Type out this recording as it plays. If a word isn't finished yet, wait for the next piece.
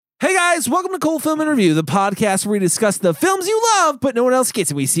guys, welcome to Cult Film and Review, the podcast where we discuss the films you love, but no one else gets,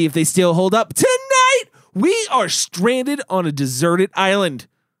 and we see if they still hold up. Tonight, we are stranded on a deserted island,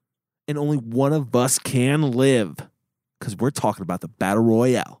 and only one of us can live, because we're talking about the Battle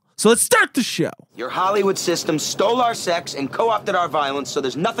Royale. So let's start the show. Your Hollywood system stole our sex and co-opted our violence, so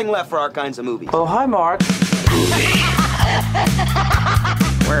there's nothing left for our kinds of movies. Oh, hi, Mark.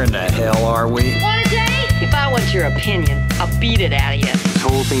 Where in the hell are we? Want a date? If I want your opinion, I'll beat it out of you. This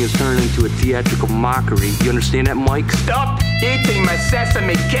whole thing is turning into a theatrical mockery. You understand that, Mike? Stop eating my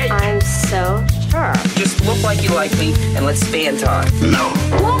sesame cake! I'm so sure. Just look like you like me, and let's stay in time. No!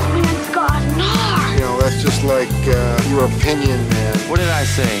 Wolfman's got gnar. You know, that's just like your opinion, man. What did I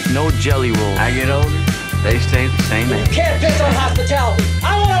say? No jelly roll. I get older, they stay the same age. Can't piss on hospitality.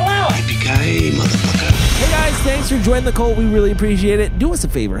 I won't allow it. Yippee-ki-yay, motherfucker. Hey guys, thanks for joining the cult. We really appreciate it. Do us a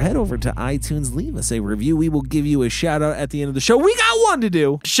favor, head over to iTunes, leave us a review. We will give you a shout out at the end of the show. We got one to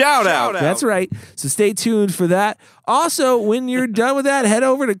do. Shout out. That's right. So stay tuned for that. Also, when you're done with that, head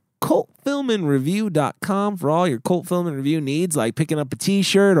over to cultfilmandreview.com for all your cult film and review needs, like picking up a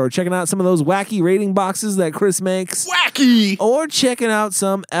t-shirt or checking out some of those wacky rating boxes that Chris makes. Wacky! Or checking out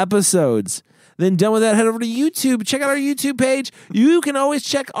some episodes. Then done with that, head over to YouTube. Check out our YouTube page. You can always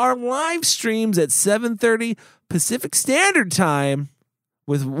check our live streams at 7:30 Pacific Standard Time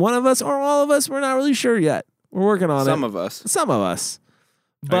with one of us or all of us. We're not really sure yet. We're working on it. Some of us. Some of us.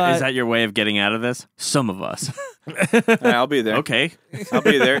 But Is that your way of getting out of this? Some of us. I'll be there. Okay. I'll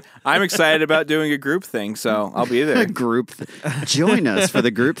be there. I'm excited about doing a group thing, so I'll be there. Join us for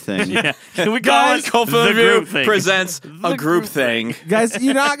the group thing. Yeah. Can we Guys, call Cult it Film the group Review thing? presents a group thing. guys,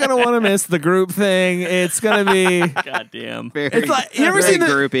 you're not gonna want to miss the group thing. It's gonna be. Goddamn. It's like you ever very seen the?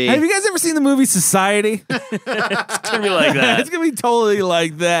 groupy. Have you guys ever seen the movie Society? It's gonna be like that. It's gonna be totally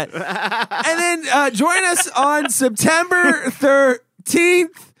like that. And then join us on September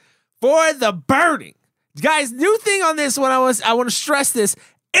 13th for the burning. Guys, new thing on this one. I want to stress this: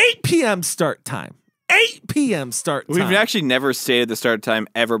 8 p.m. start time. 8 p.m. start time. We've actually never stated the start time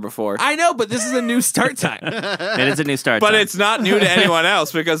ever before. I know, but this is a new start time. It is a new start. But time. it's not new to anyone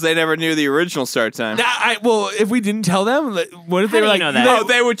else because they never knew the original start time. Well, if we didn't tell them, what if they How were do like, you know that? No,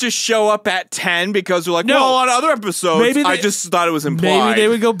 they would just show up at 10 because we're like, No. well, on other episodes, Maybe I they- just thought it was implied. maybe they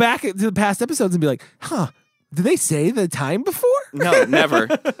would go back to the past episodes and be like, huh, did they say the time before? No, never.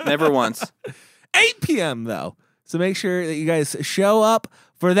 Never once. 8 p.m. though. So make sure that you guys show up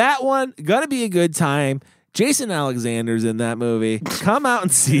for that one. Gonna be a good time. Jason Alexander's in that movie. Come out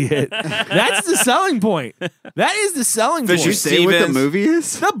and see it. That's the selling point. That is the selling Did point. you Say what the Stevens. movie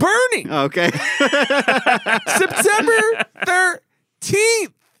is? The Burning. Okay. September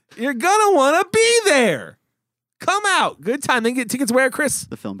 13th. You're gonna want to be there. Come out. Good time. Then get tickets where, Chris?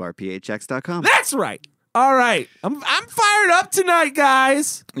 Thefilmbarphx.com. That's right. All right. I'm fired up tonight,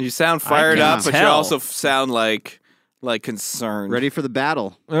 guys. You sound fired can up, but you tell. also sound like concerned. Ready for the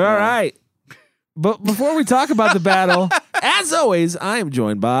battle. All right. But before we talk about the battle, as always, I am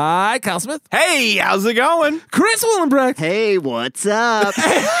joined by Kyle Smith, Hey, how's it going? Chris Willenbrecht, Hey, what's up?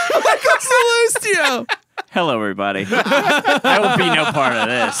 Michael Salustio. Hello, everybody. I will be no part of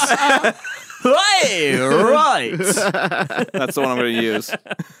this. Hey, right. That's the one I'm going to use.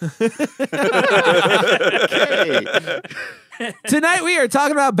 Okay. Tonight we are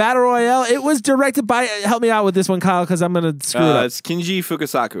talking about Battle Royale. It was directed by, help me out with this one, Kyle, because I'm going to screw it up. It's Kinji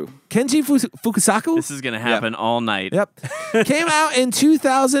Fukasaku. Kenji Fukusaku? This is going to happen all night. Yep. Came out in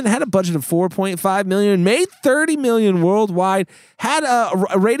 2000, had a budget of $4.5 million, made $30 million worldwide, had a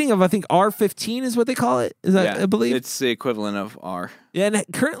rating of, I think, R15 is what they call it. Is that, I believe? It's the equivalent of R. Yeah, and it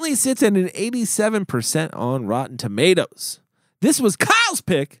currently sits at an 87% on Rotten Tomatoes. This was Kyle's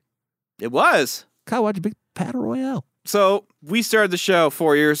pick. It was. Kyle, why'd you pick Battle Royale? So we started the show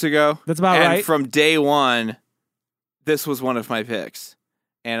 4 years ago. That's about and right. From day one, this was one of my picks.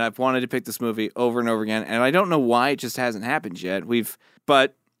 And I've wanted to pick this movie over and over again. And I don't know why it just hasn't happened yet.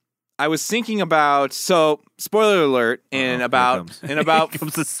 But I was thinking about, so spoiler alert, in about Here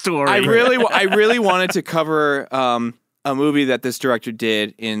comes the story. I really wanted to cover a movie that this director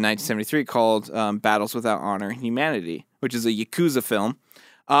did in 1973 called Battles Without Honor and Humanity, which is a Yakuza film.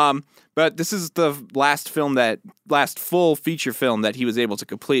 But this is the last full feature film that he was able to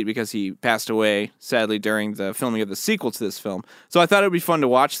complete because he passed away, sadly, during the filming of the sequel to this film. So I thought it would be fun to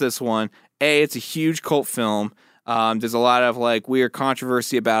watch this one. It's a huge cult film. There's a lot of weird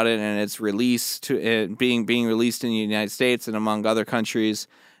controversy about it, and its release to it being released in the United States and among other countries.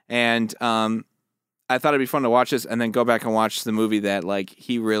 And I thought it'd be fun to watch this and then go back and watch the movie that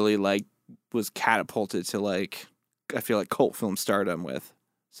he really was catapulted to I feel like cult film stardom with.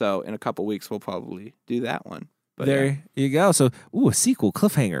 So in a couple weeks we'll probably do that one. But there you go. So, a sequel,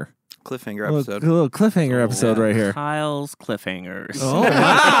 cliffhanger. cliffhanger A episode. little cliffhanger episode right here. Kyle's cliffhangers. Oh,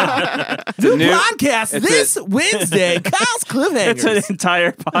 wow. New podcast it's this Wednesday. Kyle's cliffhangers. It's an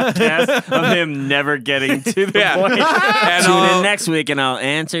entire podcast of him never getting to the Yeah. point. And Tune in next week, and I'll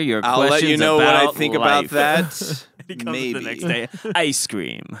answer your I'll questions. let you know what I about think life. about that. He comes Maybe. the next day. Ice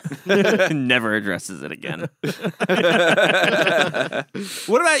cream. Never addresses it again.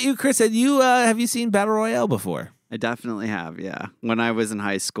 What about you, Chris? Have you seen Battle Royale before? I definitely have, yeah. When I was in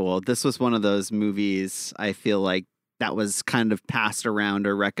high school, this was one of those movies I feel like that was kind of passed around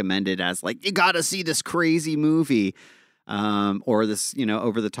or recommended as like, you got to see this crazy movie or this,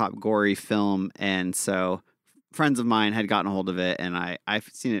 over the top gory film. And so friends of mine had gotten a hold of it, and I've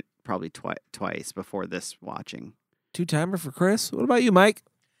seen it probably twice before this watching. Two-timer for Chris. What about you, Mike?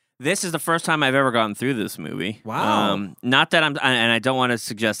 This is the first time I've ever gotten through this movie. Wow. Not that and I don't want to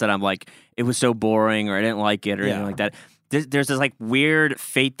suggest that I'm like, it was so boring or I didn't like it or anything like that. There's this like weird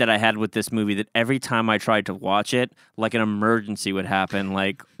fate that I had with this movie that every time I tried to watch it, like an emergency would happen,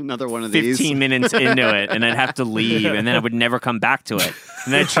 like Another one of 15 these. minutes into it, and I'd have to leave, and then I would never come back to it.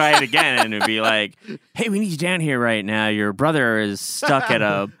 And then I'd try it again, and it'd be like, hey, we need you down here right now. Your brother is stuck at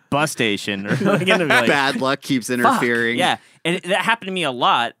a bus station. Or like, it'd be like, Bad luck keeps fuck. interfering. Yeah, and that happened to me a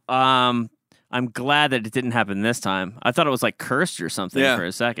lot. I'm glad that it didn't happen this time. I thought it was like cursed or something for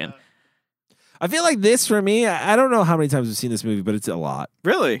a second. I feel like this for me, I don't know how many times I've seen this movie, but it's a lot.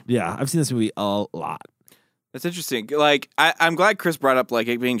 Really? Yeah, I've seen this movie a lot. That's interesting. Like, I'm glad Chris brought up like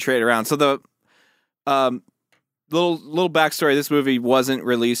it being traded around. So the little backstory: this movie wasn't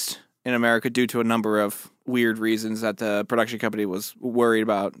released in America due to a number of weird reasons that the production company was worried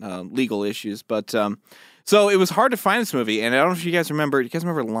about legal issues. But so it was hard to find this movie, and I don't know if you guys remember. Do you guys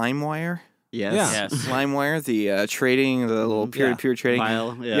remember LimeWire? Yes. Yeah. Yes. LimeWire, the trading, the little peer-to-peer trading.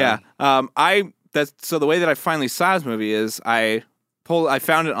 Vile, Yeah. So the way that I finally saw this movie is I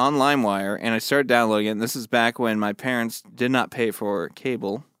found it on LimeWire and I started downloading it. And this is back when my parents did not pay for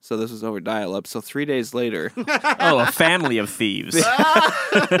cable, so this was over dial-up. So 3 days later, Oh, a family of thieves.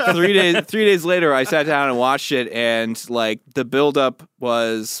 3 days later, I sat down and watched it, and like the build-up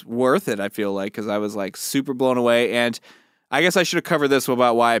was worth it. I feel like because I was like super blown away. And I guess I should have covered this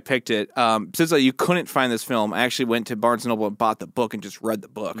about why I picked it. Since you couldn't find this film, I actually went to Barnes & Noble and bought the book and just read the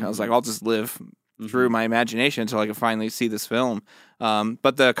book. I was like, I'll just live through my imagination until I can finally see this film.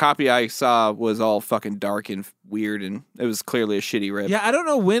 But the copy I saw was all fucking dark and weird, and it was clearly a shitty rip. Yeah, I don't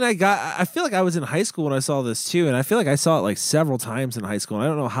know when I feel like I was in high school when I saw this too, and I feel like I saw it like several times in high school, and I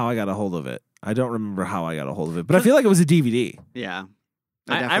don't know how I got a hold of it. I don't remember how I got a hold of it, but I feel like it was a DVD. Yeah.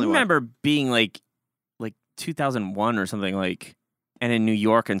 I definitely remember being like 2001 or something like, and in New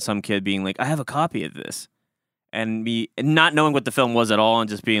York, and some kid being like, I have a copy of this. And me not knowing what the film was at all and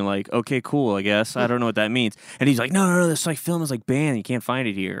just being like, okay, cool, I guess. I don't know what that means. And he's like, no, this like film is like banned. You can't find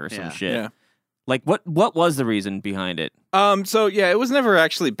it here or some shit. Yeah. Like, what was the reason behind it? So yeah, it was never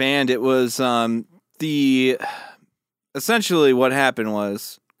actually banned. It was essentially what happened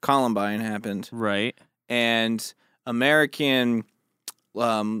was Columbine happened. Right. And American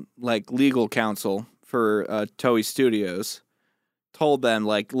like legal counsel for Toei Studios told them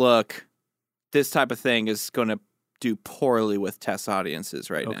like, look, this type of thing is going to do poorly with test audiences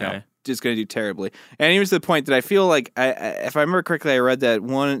right now. Just going to do terribly. And even to the point that I feel like, if I remember correctly, I read that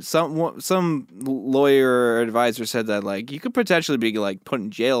some lawyer or advisor said that like you could potentially be like put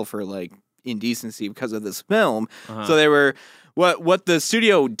in jail for like indecency because of this film. So they were. What the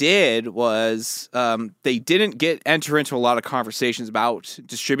studio did was they didn't enter into a lot of conversations about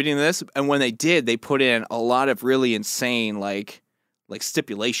distributing this, and when they did, they put in a lot of really insane like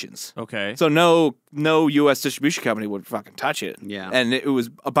stipulations. Okay. So no U.S. distribution company would fucking touch it. Yeah. And it was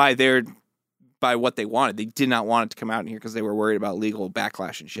by what they wanted. They did not want it to come out in here because they were worried about legal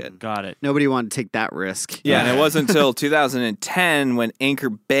backlash and shit. Got it. Nobody wanted to take that risk. Yeah, and it wasn't until 2010 when Anchor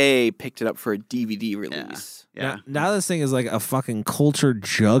Bay picked it up for a DVD release. Yeah. Now this thing is like a fucking culture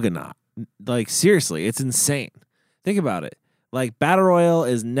juggernaut. Like seriously, it's insane. Think about it. Like Battle Royale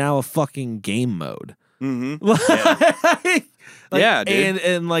is now a fucking game mode. Mm-hmm. Yeah, dude.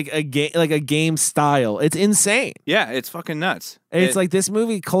 And like a game style. It's insane. Yeah, it's fucking nuts. It's like this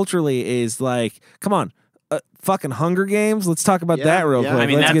movie culturally is like, come on, fucking Hunger Games. Let's talk about that real quick. I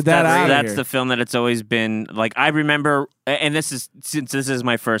mean, let's get that out of that's here. the film that it's always been like. I remember, and since this is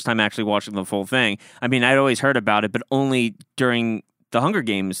my first time actually watching the full thing. I mean, I'd always heard about it, but only during the Hunger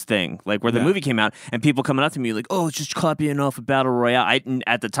Games thing, like where the movie came out, and people coming up to me like, "Oh, it's just copying off of Battle Royale."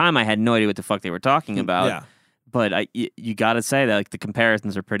 At the time, I had no idea what the fuck they were talking about. Yeah. But you got to say that like the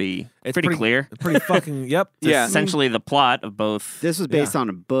comparisons are pretty clear. Pretty fucking yep. Yeah. Essentially the plot of both. This was based on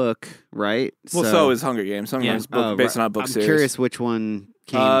a book, right? Well, so is Hunger Games. Hunger Games book, based on a book I'm series. curious which one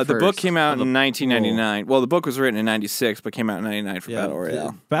The book first? came out in 1999. Well, the book was written in 96, but came out in 99 for Battle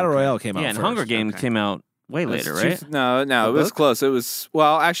Royale. Battle Royale came out Yeah, and first. Hunger Games came out way later, right? No, it was close. It was,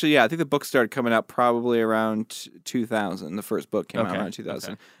 well, actually, yeah, I think the book started coming out probably around 2000. The first book came out around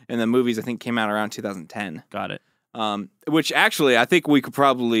 2000. Okay. And the movies, I think, came out around 2010. Got it. Which actually, I think we could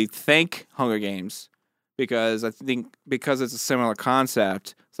probably thank Hunger Games because I think because it's a similar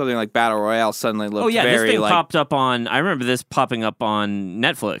concept, something like Battle Royale suddenly looked this very thing like... popped up on, I remember this popping up on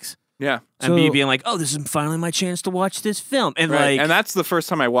Netflix. Yeah. And me being like, oh, this is finally my chance to watch this film. And Right. like, And that's the first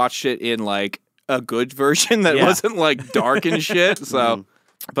time I watched it in like a good version that wasn't like dark and shit. So,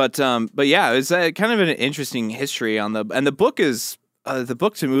 but yeah, it's kind of an interesting history on the book is the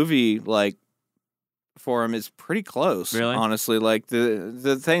book to movie like forum is pretty close. Really? Honestly, like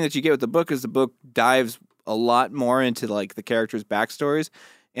the thing that you get with the book is the book dives a lot more into like the characters' backstories,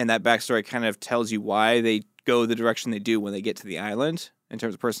 and that backstory kind of tells you why they go the direction they do when they get to the island in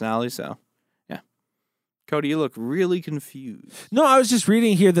terms of personality. So. Cody, you look really confused. No, I was just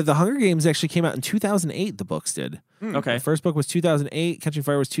reading here that the Hunger Games actually came out in 2008. The books did. Okay. The first book was 2008. Catching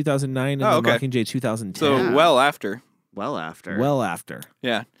Fire was 2009, and then Mockingjay 2010. So well after. Well after. Well after.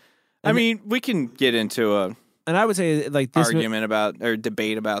 Yeah. I mean, we can get into a And I would say like this argument about or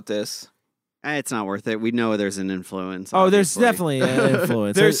debate about this. It's not worth it. We know there's an influence. Oh, there's obviously. definitely an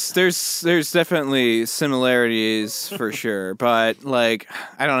influence. There's definitely similarities for sure, but like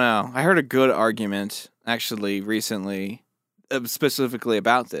I don't know. I heard a good argument actually recently, specifically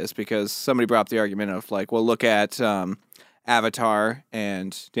about this because somebody brought up the argument of like, well, look at Avatar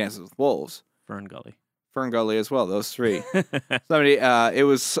and Dances with Wolves, Fern Gully as well. Those three. Somebody, it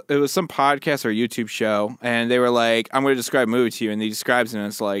was some podcast or YouTube show, and they were like, I'm going to describe a movie to you, and he describes it, and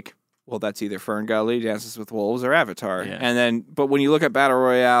it's like, well, that's either Fern Gully, Dances with Wolves, or Avatar. Yeah. And then, but when you look at Battle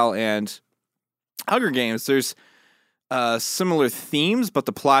Royale and Hunger Games, there's similar themes, but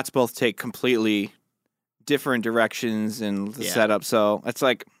the plots both take completely different directions in the setup. So it's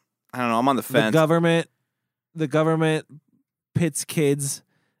like, I don't know, I'm on the fence. The government pits kids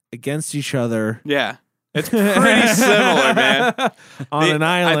against each other. Yeah. It's pretty similar, man. On an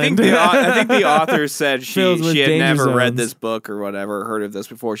island. I think the author said she had danger never read zones. this book or whatever, heard of this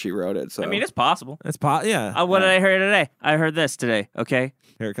before she wrote it. So I mean, it's possible. Yeah. What did I hear today? I heard this today. Okay.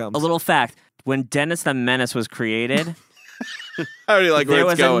 Here it comes. A little fact. When Dennis the Menace was created, I already like where there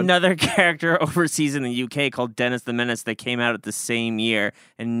it's was going. another character overseas in the UK called Dennis the Menace that came out at the same year,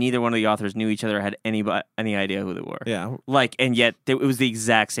 and neither one of the authors knew each other or had any idea who they were. Yeah. Like, and yet it was the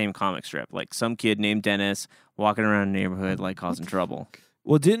exact same comic strip. Like some kid named Dennis walking around a neighborhood like causing trouble.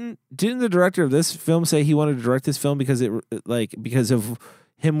 Well, didn't the director of this film say he wanted to direct this film because because of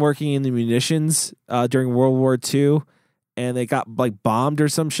him working in the munitions during World War II, and they got like bombed or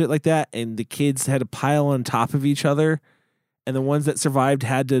some shit like that, and the kids had to pile on top of each other, and the ones that survived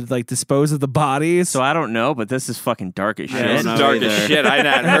had to like dispose of the bodies. So I don't know, but this is fucking dark as shit. This is dark as shit. I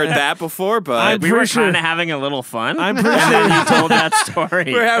hadn't heard that before, but we were kind of having a little fun. I'm pretty and sure then you told that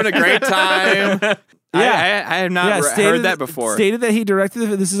story. we're having a great time. Yeah. I have not heard that before. Stated that he directed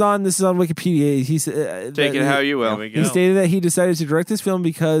this is on Wikipedia. He said Take it how you will. He stated that he decided to direct this film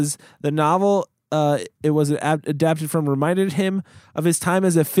because the novel it was adapted from reminded him of his time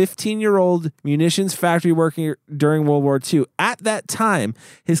as a 15-year-old munitions factory worker during World War II. At that time,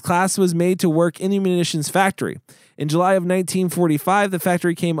 his class was made to work in the munitions factory. In July of 1945, the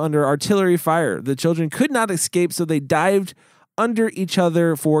factory came under artillery fire. The children could not escape, so they dived under each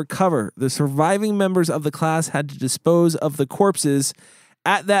other for cover. The surviving members of the class had to dispose of the corpses.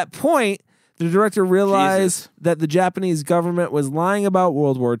 At that point, the director realized that the Japanese government was lying about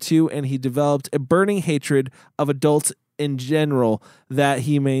World War II, and he developed a burning hatred of adults in general that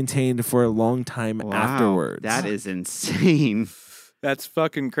he maintained for a long time afterwards. That is insane. That's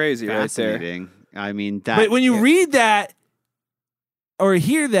fucking crazy right there. Fascinating. I mean, that. But when you read that or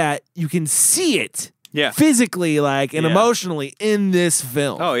hear that, you can see it. Yeah. Physically, like, and emotionally in this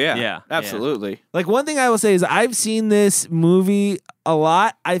film. Oh, yeah. Yeah. Absolutely. Like, one thing I will say is I've seen this movie a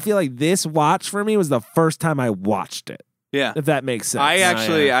lot. I feel like this watch for me was the first time I watched it. Yeah. If that makes sense. I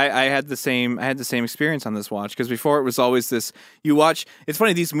actually, I had the same experience on this watch because before it was always this. You watch. It's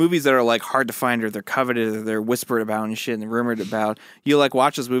funny these movies that are like hard to find or they're coveted or they're whispered about and shit and rumored about. You like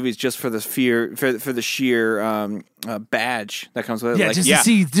watch those movies just for the for the sheer badge that comes with it. Yeah, like, just to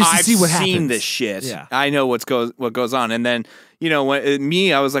see what happens. I've seen this shit. Yeah. I know what goes on, and then. You know,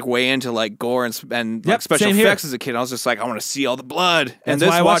 when I was like way into like gore and like special effects as a kid. I was just like, I want to see all the blood. And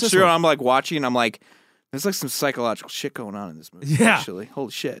That's why I watched watch this through, one. and I'm like watching, and I'm like, there's like some psychological shit going on in this movie. Yeah. Actually, holy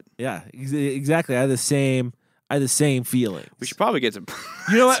shit. Yeah, exactly. I had the same feeling. We should probably get some.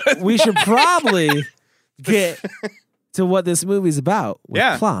 You know what? We should probably get to what this movie's about with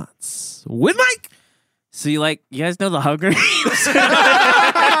Yeah. plots. With Mike. So you guys know the Hunger Games?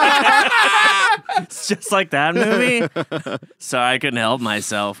 It's just like that movie. Sorry, I couldn't help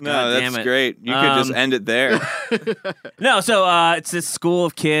myself. No, God damn that's it. great. You could just end it there. No, so it's this school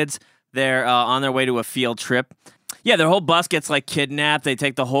of kids. They're on their way to a field trip. Yeah, their whole bus gets kidnapped. They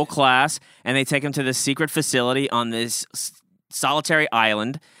take the whole class and they take them to this secret facility on this solitary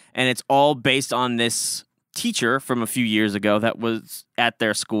island, and it's all based on this teacher from a few years ago that was at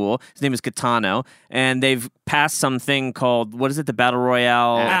their school. His name is Kitano, and they've passed something called, what is it, the Battle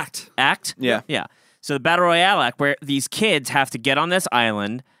Royale Act? Yeah. Yeah. So the Battle Royale Act, where these kids have to get on this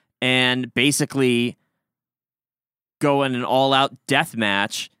island and basically go in an all-out death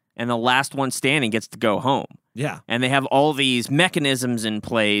match, and the last one standing gets to go home. Yeah. And they have all these mechanisms in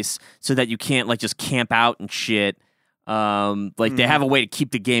place so that you can't just camp out and shit. They have a way to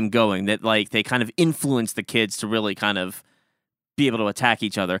keep the game going that they kind of influence the kids to really kind of be able to attack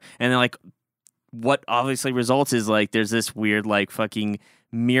each other. And then what obviously results is there's this weird fucking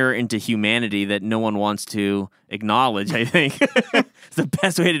mirror into humanity that no one wants to acknowledge, I think. It's the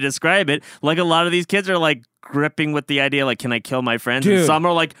best way to describe it. A lot of these kids are gripping with the idea can I kill my friends? Dude. And some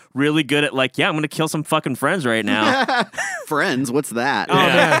are really good at yeah, I'm gonna kill some fucking friends right now. Friends, what's that? Oh,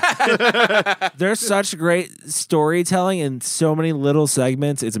 man. There's such great storytelling in so many little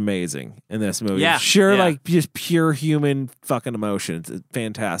segments. It's amazing in this movie. Yeah. Sure, Yeah. just pure human fucking emotions. It's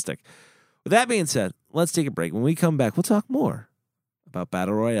fantastic. With that being said, let's take a break. When we come back, we'll talk more about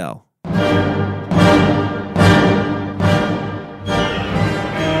Battle Royale.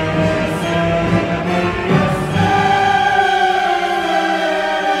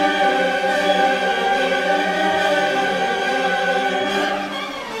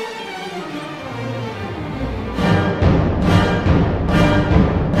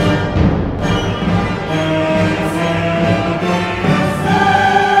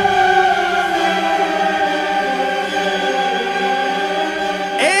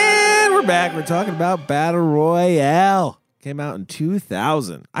 We're talking about Battle Royale. Came out in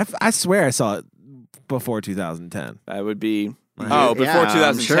 2000. I swear I saw it before 2010. That would be Yeah, before I'm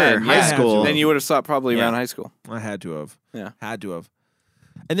 2010. sure. High school. Then you would have saw it probably around high school. I had to have. Yeah. Had to have.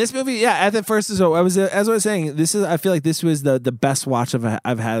 And this movie, at the first, so I was, as I was saying, I feel like this was the best watch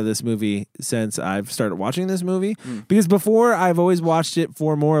I've had of this movie since I've started watching this movie. Because before, I've always watched it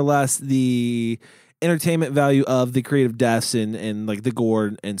for more or less the entertainment value of the creative deaths and the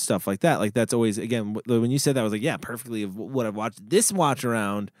gore and stuff like that. That's always, again, when you said that, I was perfectly of what I've watched. This watch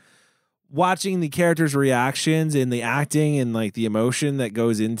around, watching the characters' reactions and the acting and the emotion that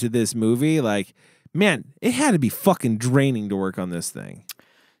goes into this movie, man, it had to be fucking draining to work on this thing.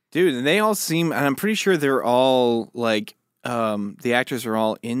 Dude, and they all seem, and I'm pretty sure they're all the actors are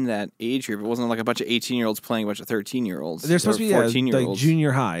all in that age group. It wasn't a bunch of 18-year-olds playing a bunch of 13-year-olds. They're supposed to be 14-year-olds.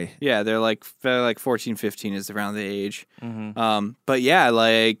 Junior high. Yeah, they're 14, 15 is around the age. Mm-hmm. But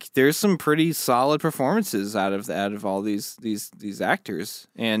yeah, there's some pretty solid performances out of all these actors,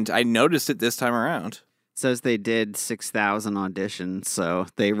 and I noticed it this time around. Says they did 6,000 auditions, so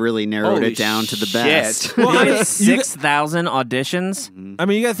they really narrowed Holy it down to the shit. best. Well, I mean, 6,000 auditions? I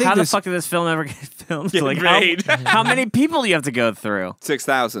mean, you got to think How the this- fuck did this film ever get filmed? Get made. How many people do you have to go through?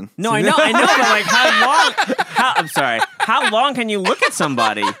 6,000. No, I know, but how long? How long can you look at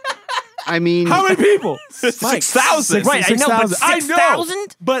somebody? I mean, How many people? Mike, 6,000. Right, I know, but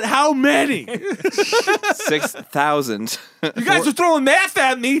 6,000? But how many? 6,000. You guys are throwing math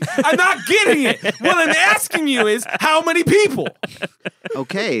at me. I'm not getting it. What I'm asking you is how many people?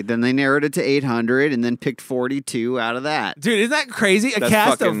 okay, then they narrowed it to 800 and then picked 42 out of that. Dude, isn't that crazy? A That's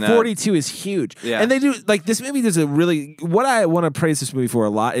cast of fucking, 42 is huge. Yeah. And they do, this movie does a really, what I want to praise this movie for a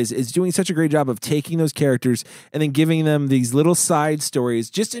lot is doing such a great job of taking those characters and then giving them these little side stories,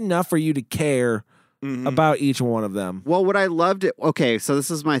 just enough for you to care about each one of them. Well, what I loved it. Okay, so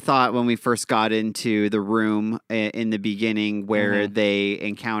this is my thought when we first got into the room in the beginning, where they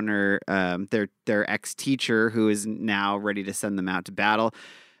encounter their ex teacher who is now ready to send them out to battle.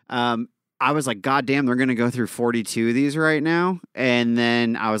 I was like, God damn, they're going to go through 42 of these right now. And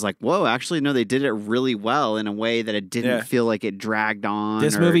then I was like, whoa, actually, no, they did it really well in a way that it didn't feel like it dragged on.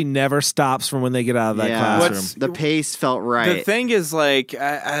 This movie never stops from when they get out of that classroom. The pace felt right. The thing is,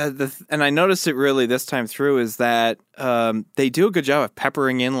 and I noticed it really this time through, is that they do a good job of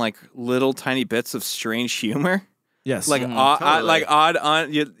peppering in little tiny bits of strange humor. Yes. Odd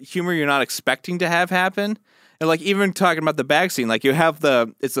humor you're not expecting to have happen. And even talking about the bag scene, you have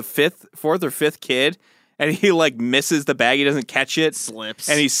it's the fourth or fifth kid, and he misses the bag, he doesn't catch it, Slips.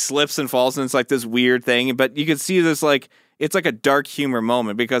 and he slips and falls, and it's this weird thing. But you can see this it's a dark humor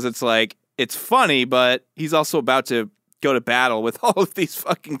moment because it's funny, but he's also about to go to battle with all of these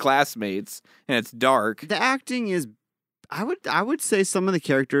fucking classmates, and it's dark. The acting is, I would say some of the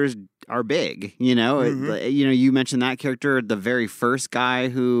characters are big. You know, you mentioned that character, the very first guy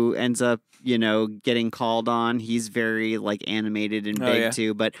who ends up, getting called on. He's very like animated and big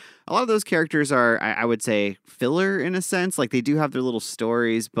too. But a lot of those characters are, I would say, filler in a sense. Like they do have their little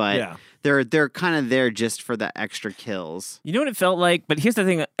stories, but they're kind of there just for the extra kills. You know what it felt like? But here's the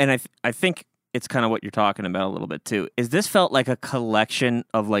thing, and I think it's kind of what you're talking about a little bit too. Is this felt like a collection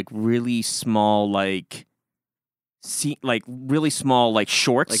of like really small really small Like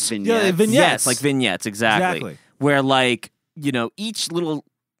shorts, vignettes. Yeah, vignettes. Yes, like vignettes, exactly. Where like each little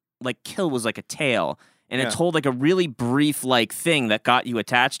like kill was like a tale, and it told like a really brief like thing that got you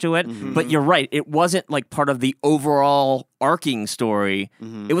attached to it. But you're right, it wasn't like part of the overall arcing story.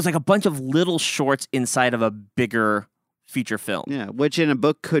 It was like a bunch of little shorts inside of a bigger feature film. Yeah, which in a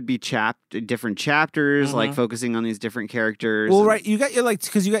book could be different chapters, like focusing on these different characters. Well, right, you got your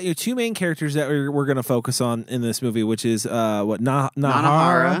because you got your two main characters that we're going to focus on in this movie, which is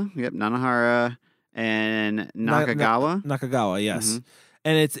Nanahara. Yep, Nanahara and Nakagawa. Nakagawa, yes.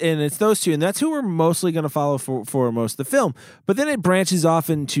 And it's those two, and that's who we're mostly going to follow for most of the film. But then it branches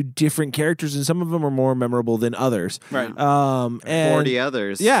off into different characters, and some of them are more memorable than others. Right. And 40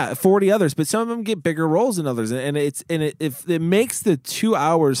 others. Yeah, 40 others. But some of them get bigger roles than others, and it makes the 2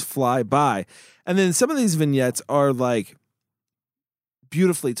 hours fly by. And then some of these vignettes are like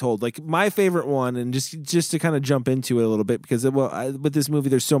beautifully told. Like my favorite one, and just to kind of jump into it a little bit, because with this movie,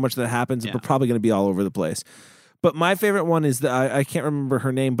 there's so much that happens. We're probably going to be all over the place. But my favorite one is I can't remember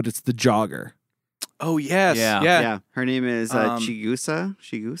her name, but it's the jogger. Oh yes, yeah. Her name is Chigusa.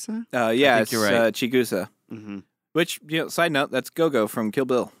 Chigusa. Yeah, think you're right. Chigusa. Which side note, that's Go-Go from Kill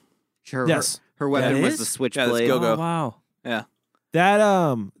Bill. Her weapon was the switchblade. Yeah, that's Go-Go. Oh, wow. Yeah.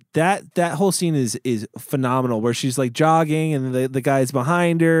 That whole scene is phenomenal, where she's like jogging and the guy's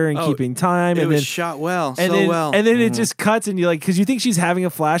behind her and keeping time. It and was then shot well, and then it just cuts, and you because you think she's having a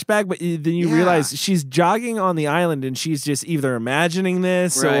flashback, but then you realize she's jogging on the island, and she's just either imagining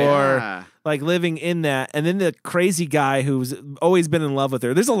this or like living in that. And then the crazy guy who's always been in love with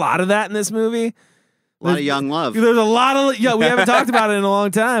her. There's a lot of that in this movie. A lot of young love. There's a lot of we haven't talked about it in a long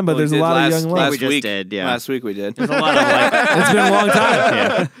time, but there's a lot of young love. Last week we did. There's a lot of like. It's been a long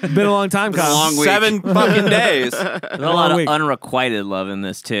time. It's been a long time, Kyle. a long week. 7 fucking days. There's a lot of unrequited love in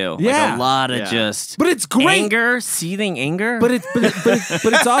this too. Yeah. Like a lot of just. But it's great. Seething anger. But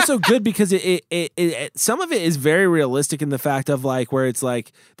it's also good because it some of it is very realistic in the fact of like where it's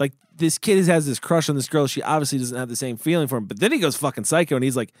like this kid has this crush on this girl. She obviously doesn't have the same feeling for him. But then he goes fucking psycho, and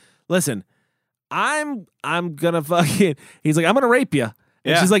he's like, "Listen, I'm gonna fucking." He's like, "I'm gonna rape you."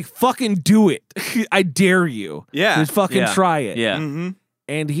 And she's like, "Fucking do it! I dare you." Yeah. Just fucking try it. Yeah.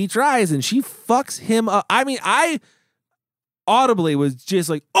 And he tries, and she fucks him up. I mean, I audibly was just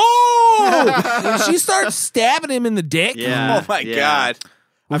like, "Oh!" When she starts stabbing him in the dick. Yeah. Oh my god.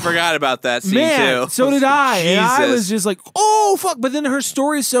 I forgot about that scene Man, too. so did I. And I Jesus. was just like, oh, fuck. But then her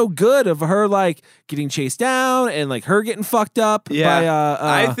story's so good of her, like, getting chased down and, like, her getting fucked up by...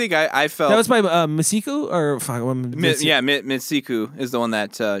 I think I felt... That was by Masiku? Or... Fuck, Mitsuku is the one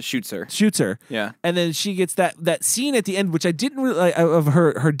that shoots her. Shoots her. Yeah. And then she gets that scene at the end, which I didn't really... of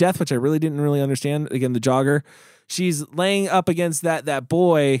her death, which I really didn't really understand. Again, the jogger. She's laying up against that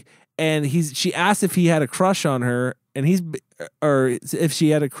boy, and she asked if he had a crush on her, and or if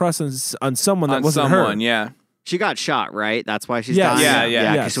she had a crush on someone that wasn't her. Yeah. She got shot, right? That's why she's Yes. dying.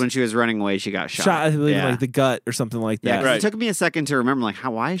 Yeah. Because when she was running away, she got shot. I believe, in, like, the gut or something like Yeah, that. 'cause it took me a second to remember, like,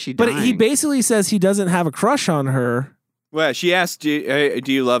 why is she dying? But he basically says he doesn't have a crush on her. Well, she asked, do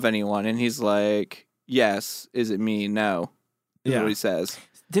you love anyone? And he's like, yes. Is it me? No. Is what he says.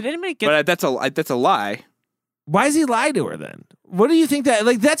 Did anybody get... But that's a lie. Why does he lie to her then? What do you think that...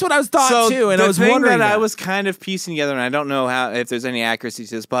 Like, that's what I was thought too, and I was wondering that I was kind of piecing together, and I don't know if there's any accuracy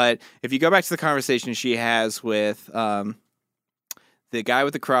to this, but if you go back to the conversation she has with the guy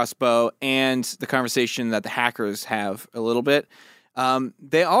with the crossbow and the conversation that the hackers have a little bit,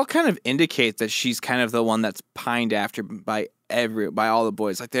 they all kind of indicate that she's kind of the one that's pined after by all the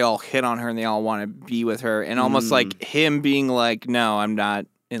boys. Like, they all hit on her, and they all want to be with her, and almost like him being like, no, I'm not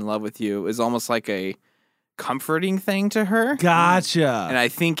in love with you, is almost like a comforting thing to her. Gotcha. And I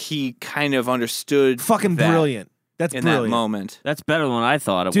think he kind of understood fucking that brilliant. That's in brilliant. that moment. That's better than what I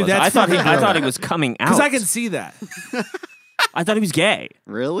thought it Dude, was. that's I thought fucking he was coming out. Because I can see that. I thought he was gay.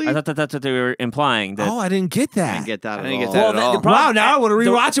 Really? I thought that's what they were implying. That, Oh, I didn't get that. I didn't get that I at didn't all. get that at all. Wow, now I want to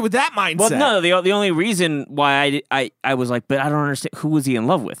rewatch it with that mindset. Well, no, the only reason why I was like, but I don't understand. Who was he in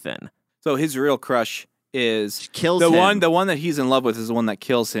love with then? So his real crush is Kills the him. one that he's in love with is the one that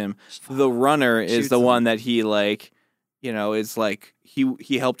kills him. The runner is Shoots the him. one that he like is like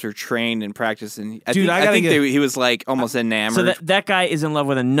he helped her train and practice, and I Dude, think he was like almost enamored. So that guy is in love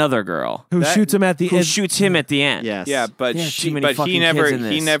with another girl who shoots him at the who end. shoots him at the end. Yes. Yeah, but There's too many he fucking never kids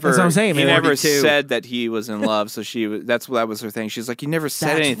in this. That's what I'm saying, he man. never 42. said that he was in love. So that was her thing. She's like, you never said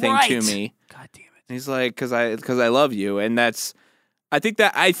That's anything right. to me. God damn it. And he's like, because I love you, and that's. I think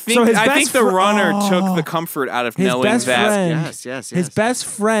So his I think best the runner oh. took the comfort out of His knowing best that. friend. Yes. His best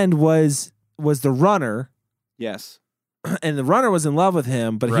friend was the runner, Yes. and the runner was in love with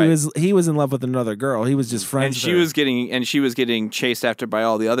him, but Right. he was in love with another girl. He was just friends. And she was getting chased after by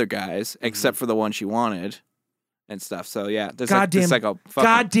all the other guys, except for the one she wanted, and stuff. So yeah, there's like a fucking,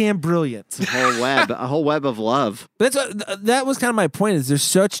 goddamn brilliant. A whole web of love. That's that was kind of my point. Is there's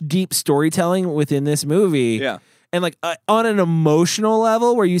such deep storytelling within this movie. Yeah. And like on an emotional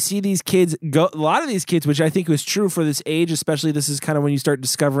level, where you see these kids go, a lot of these kids, which I think was true for this age, especially this is kind of when you start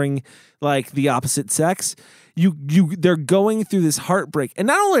discovering like the opposite sex. They're going through this heartbreak, and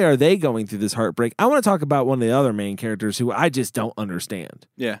not only are they going through this heartbreak, I want to talk about one of the other main characters who I just don't understand,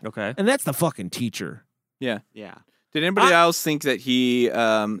 Yeah. Okay. and that's the fucking teacher. Yeah. Yeah. Did anybody else think that he?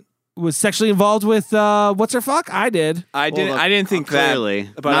 Was sexually involved with what's her fuck? I did, I didn't think that. Clearly.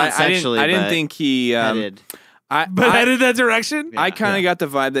 But Not sexually, I didn't but think he. headed. but headed that direction. I kind of got the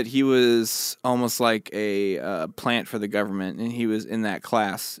vibe that he was almost like a plant for the government, and he was in that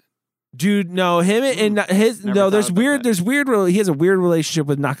class. Dude, no, him and his Never no. thought There's about weird. that. There's weird. He has a weird relationship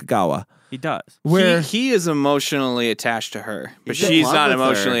with Nakagawa. He does. Where he is emotionally attached to her, but He's in she's love not with her.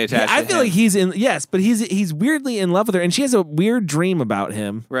 emotionally attached. I to feel him. like he's in. Yes, but he's weirdly in love with her, and she has a weird dream about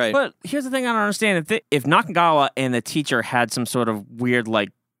him. right. But here's the thing I don't understand. If Nakagawa and the teacher had some sort of weird, like,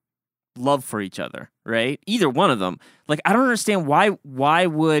 love for each other, right? Either one of them. Like, I don't understand why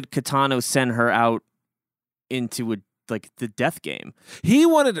would Kitano send her out into the death game? He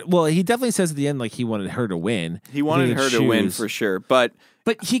wanted. Well, he definitely says at the end like he wanted her to win. He wanted He her could to win choose. for sure, but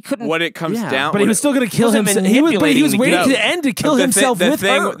But he couldn't. what it comes yeah. down, But he was still going to kill wasn't himself. He was manipulating the waiting game. to the end to kill himself with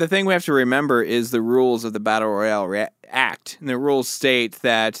her. The thing we have to remember is the rules of the Battle Royale Act. And the rules state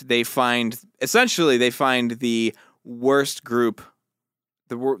that they find the worst group,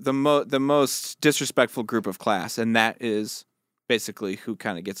 the most disrespectful group of class, and that is basically who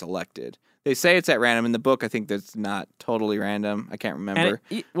kind of gets elected. They say it's at random. In the book, I think that's not totally random. I can't remember.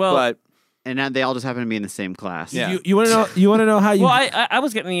 But And now they all just happen to be in the same class. Yeah. You want to know? You want to know how you? Well, I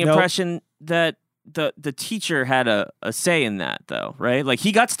was getting the Nope. impression that the teacher had a say in that, though, right? Like,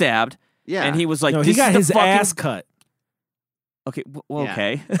 he got stabbed, Yeah. and he was like, no, he this got is the his fucking... ass cut. Okay, well, Yeah.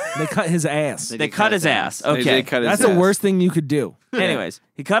 okay. They cut his ass. They They did cut his ass. They Okay. did cut his That's ass. the worst thing you could do. Anyways,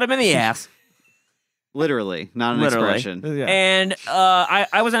 he cut him in the ass. Literally, not an Literally. expression. Yeah. And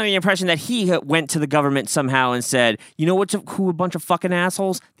I was under the impression that he went to the government somehow and said, you know who a bunch of fucking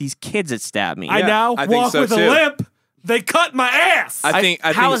assholes? These kids that stabbed me. I now I think walk so with too. a limp. They cut my ass. I think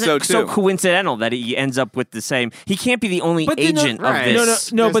How is so it too. so coincidental that he ends up with the same? He can't be the only But then no- agent right. of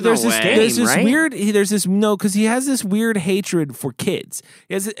this. No, but There's there's no this way. there's this right? weird because he has this weird hatred for kids.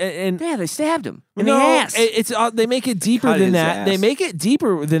 And Yeah, they stabbed him in the no, ass. it's they make it deeper cut than his that. ass. They make it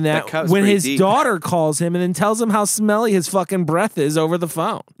deeper than That that cut was when pretty his deep. daughter calls him and then tells him how smelly his fucking breath is over the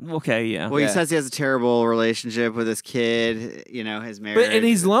phone. Okay, yeah. Well, Yeah. he says he has a terrible relationship with his kid. His marriage. But and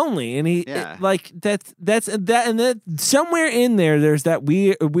he's lonely, and Yeah. that's that, and that somewhere in there's that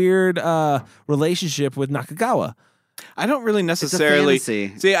weird relationship with Nakagawa. I don't really necessarily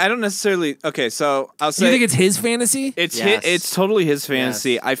fantasy. see. I don't necessarily. Okay, so I'll Do say you think it's his fantasy? it's Yes. it's totally his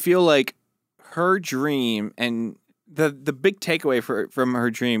fantasy. Yes. I feel like her dream and the big takeaway from her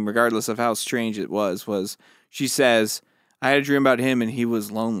dream, regardless of how strange it was she says, "I had a dream about him and he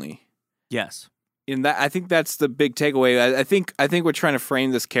was lonely." Yes. And that I think that's the big takeaway. I think we're trying to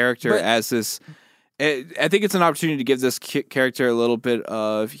frame this character But- as this. I think it's an opportunity to give this character a little bit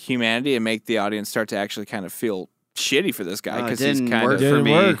of humanity and make the audience start to actually kind of feel shitty for this guy It because he's didn't kind work of for Didn't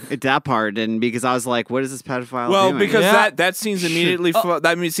me. work. That part didn't, because I was like, "What is this pedophile well doing?" because Yeah. that scene's immediately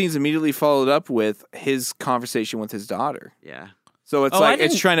scene's immediately followed up with his conversation with his daughter. yeah. So it's Oh, I like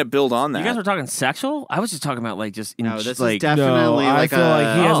it's didn't- trying to build on that. You guys were talking sexual? I was just talking about just No, this like is definitely I like feel a.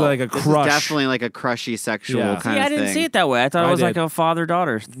 like he has Oh. like a This crush. is definitely like a crushy sexual Yeah. kind See, of I didn't thing. see it that way. I thought I it was did. like a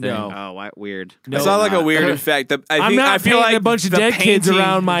father-daughter thing. No. Oh, weird. It's not like a weird effect. I'm not I feel painting like a bunch of the dead kids painting-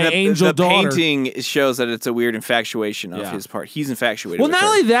 around my angel the daughter. painting shows that it's a weird infatuation of Yeah. his part. He's infatuated. Well, with not her.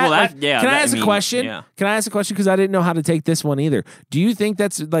 only that, Well, like, yeah, can I that- ask I mean, a question? yeah. Can I ask a question? Because I didn't know how to take this one either. Do you think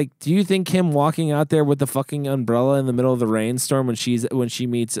that's like? Do you think him walking out there with the fucking umbrella in the middle of the rainstorm when she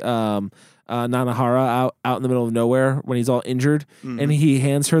meets Nanahara out in the middle of nowhere when he's all injured and he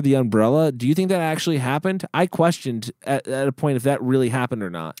hands her the umbrella? Do you think that actually happened? I questioned at a point if that really happened or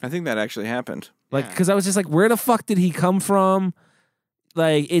not. I think that actually happened. Like, because I was just like, where the fuck did he come from?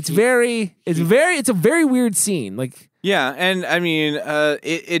 Like, it's a very weird scene. Like, yeah, and I mean,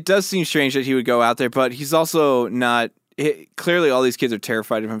 it does seem strange that he would go out there, but he's also not. Clearly, all these kids are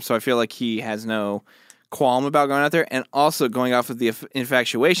terrified of him, so I feel like he has no qualm about going out there. And also, going off of the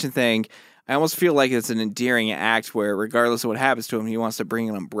infatuation thing, I almost feel like it's an endearing act where, regardless of what happens to him, he wants to bring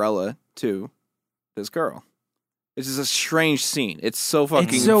an umbrella to this girl. It's just a strange scene. It's so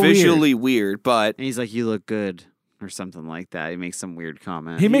fucking visually weird, but And he's like, "You look good," or something like that. He makes some weird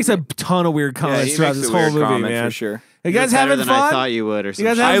comment. he makes a ton of weird comments throughout this whole movie, man. for sure. You guys Better having than fun? I thought you would, or You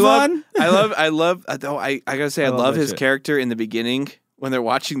something. guys having fun? I gotta say, I love that his shit. character in the beginning when they're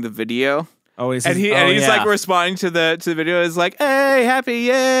watching the video. Oh, And he's like responding to the video. He's like, "Hey, happy,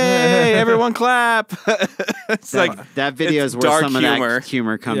 yay! Everyone clap!" It's like that video is where dark some humor. of that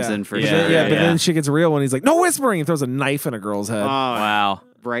humor comes in for Yeah, sure. but then shit gets real when he's like, "No whispering!" He throws a knife in a girl's head. Oh, Wow.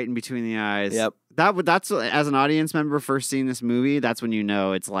 right in between the eyes. Yep. That's as an audience member first seeing this movie. That's when you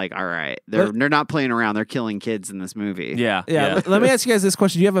know it's like, all right, they're not playing around. They're killing kids in this movie. Yeah. Yeah, let me ask you guys this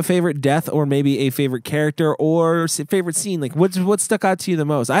question: do you have a favorite death, or maybe a favorite character, or favorite scene? Like, what stuck out to you the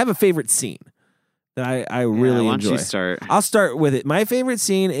most? I have a favorite scene that I really why enjoy. don't you start? I'll start with it. My favorite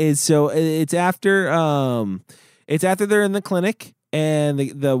scene is it's after they're in the clinic, and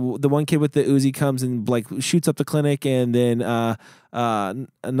the one kid with the Uzi comes and like shoots up the clinic, and then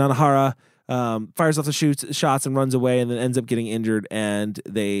Nanahara fires off the shots and runs away, and then ends up getting injured, and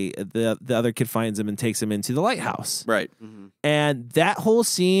the other kid finds him and takes him into the lighthouse. Right. And that whole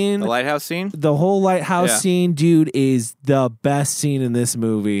scene, The lighthouse scene. the whole lighthouse Yeah. scene, dude, is the best scene in this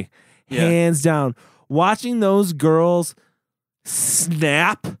movie. Yeah. Hands down. Watching those girls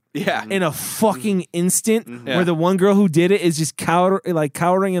snap Yeah. in a fucking instant, Yeah. where the one girl who did it is just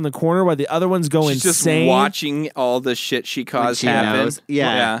cowering in the corner while the other one's going She's just insane. watching all the shit she caused She happen. knows.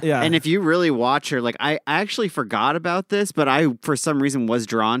 Yeah. Yeah. And if you really watch her, like I actually forgot about this, but I for some reason was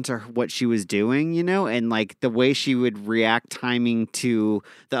drawn to what she was doing, and like the way she would react, timing to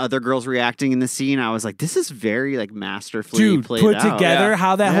the other girls reacting in the scene. I was like, this is very like masterfully Dude, played put out. together, Yeah.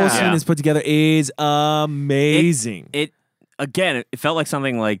 how that whole scene Yeah. is put together is amazing. Again, it felt like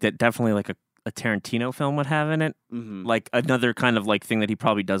something like that. Definitely like a Tarantino film would have in it. Mhm. Like another kind of like thing that he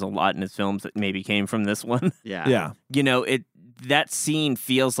probably does a lot in his films that maybe came from this one. Yeah. Yeah. That scene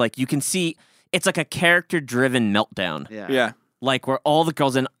feels like you can see it's like a character driven meltdown. Yeah. Like where all the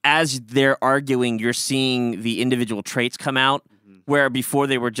girls, and as they're arguing, you're seeing the individual traits come out. Where before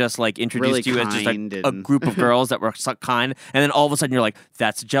they were just like introduced Really to you as just kind a and- group of girls that were so kind, and then all of a sudden you're like,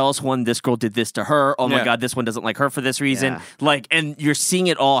 "That's a jealous one. This girl did this to her. Oh my Yeah. god, this one doesn't like her for this reason." Yeah. Like, and you're seeing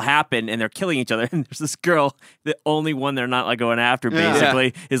it all happen, and they're killing each other. And there's this girl, the only one they're not like going after, Yeah.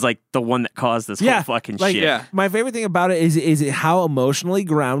 basically, is like the one that caused this whole fucking like, shit. Yeah. My favorite thing about it is how emotionally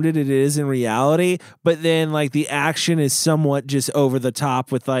grounded it is in reality, but then like the action is somewhat just over the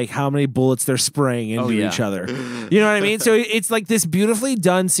top with like how many bullets they're spraying into yeah. each other. You know what I mean? So it's like this beautifully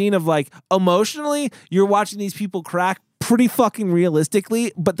done scene of like emotionally you're watching these people crack pretty fucking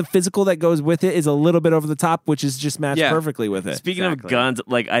realistically, but the physical that goes with it is a little bit over the top, which is just matched Yeah. perfectly with it. Speaking of guns,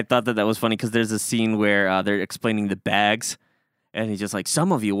 like I thought that was funny because there's a scene where they're explaining the bags. And he's just like,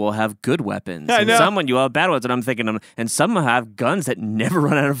 some of you will have good weapons, I and know. some of you will have bad ones. And I'm thinking, and some will have guns that never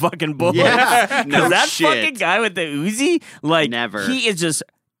run out of fucking bullets. Yeah. No that shit. fucking guy with the Uzi, like, Never. he is just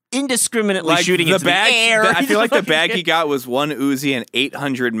indiscriminately Like shooting the into bag, the air. I feel like the Fucking- bag he got was one Uzi and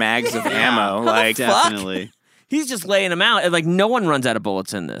 800 mags of ammo. Like, Definitely. He's just laying them out, and like no one runs out of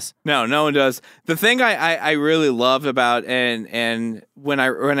bullets in this. no one does. The thing I really loved about and when I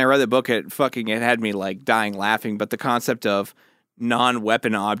read the book, it had me like dying laughing. But the concept of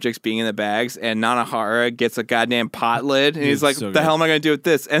non-weapon objects being in the bags, and Nanahara gets a goddamn pot lid, and he's like, so "The good. hell am I going to do with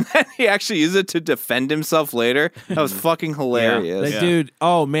this?" And then he actually uses it to defend himself later. That was fucking hilarious. Like, dude,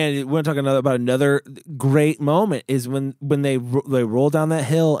 oh man, we want to talk about another great moment is when they roll down that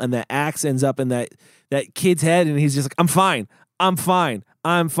hill and the axe ends up in that kid's head, and he's just like, I'm fine,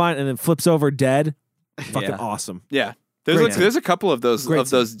 and then flips over dead. Fucking Yeah. Yeah. awesome. There's a couple of those Great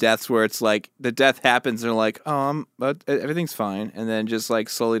those deaths where it's like the death happens and they're like, but everything's fine, and then just like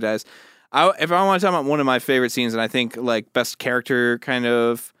slowly dies. If I want to talk about one of my favorite scenes, and I think like best character kind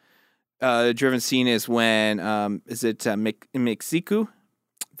of driven scene is when Mixiku,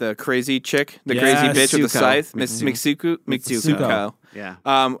 the crazy chick, the crazy bitch with the scythe, Mitsuko.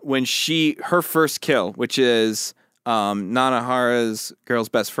 Yeah. When her first kill, which is Nanahara's girl's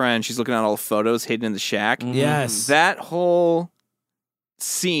best friend, she's looking at all the photos hidden in the shack. Yes. That whole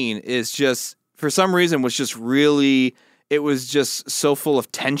scene is just, for some reason, was just really it was just so full of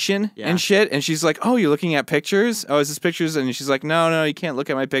tension Yeah. and shit. And she's like, "Oh, you're looking at pictures? Oh, is this pictures?" And she's like, "No, you can't look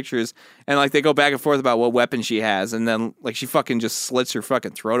at my pictures." And like they go back and forth about what weapon she has, and then like she fucking just slits her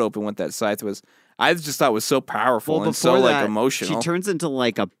fucking throat open with that scythe. Was I just thought was so powerful and so before like that, emotional. She turns into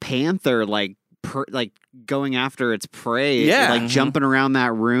like a panther, like going after its prey, Yeah. like jumping around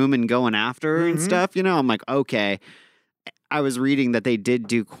that room and going after her and stuff. You know, I'm like, okay. I was reading that they did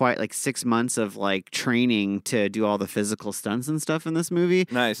do quite like 6 months of like training to do all the physical stunts and stuff in this movie.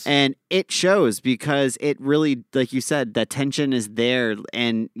 Nice. And it shows because it really, like you said, the tension is there,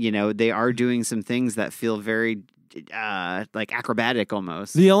 and you know they are doing some things that feel very like acrobatic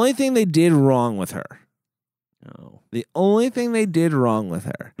almost. The only thing they did wrong with her. Oh. The only thing they did wrong with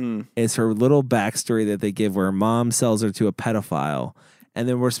her is her little backstory that they give where her mom sells her to a pedophile. And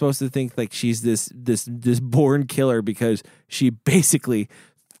then we're supposed to think like she's this born killer because she basically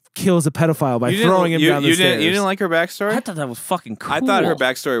kills a pedophile by throwing him down the stairs. You didn't like her backstory? I thought that was fucking cool. I thought her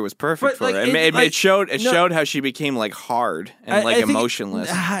backstory was perfect But, for like, her. it Showed how she became like hard and I think-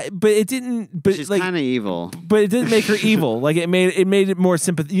 emotionless. But it didn't. But She's like, kind of evil. but it didn't make her evil. Like it made it more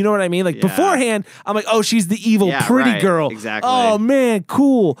sympathetic. You know what I mean? Like Yeah. beforehand, I'm like, oh, she's the evil Yeah, pretty right. girl. Exactly. Oh man,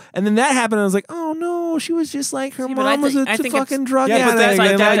 cool. And then that happened. And I was like, oh no, she was just like her See, but I mom was think- a I think it's- fucking drug Yeah, but addict that's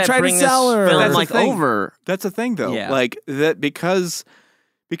like and that like that tried to bring sell this her. film, That's the like thing. over. That's the thing, though. Yeah. Like that because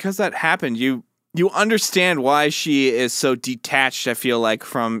that happened. You understand why she is so detached. I feel like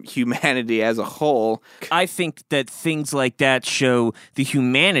from humanity as a whole. I think that things like that show the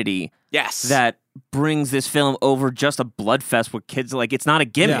humanity Yes. that brings this film over just a blood fest with kids. Like, it's not a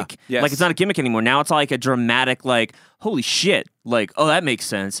gimmick. Yeah. Yes. Like, it's not a gimmick anymore. Now it's like a dramatic, like, holy shit. Like, oh, that makes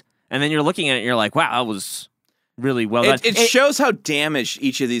sense. And then you're looking at it and you're like, wow, that was really well done. It shows how damaged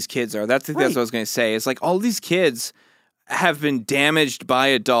each of these kids are. That's what I Right. was going to say. It's like all these kids have been damaged by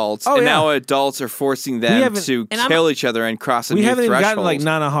adults, Oh, and yeah. now adults are forcing them haven't- to and I'm- kill each other and cross a We new haven't even threshold. gotten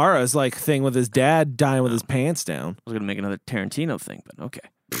like Nanahara's like thing with his dad dying with his pants down. I was going to make another Tarantino thing, but okay.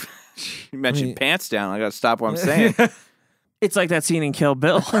 You mentioned I mean- pants down. I got to stop what I'm saying. It's like that scene in Kill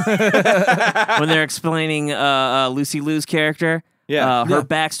Bill when they're explaining Lucy Liu's character, Yeah. her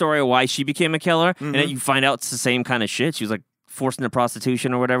backstory, why she became a killer, and then you find out it's the same kind of shit. She was like forced into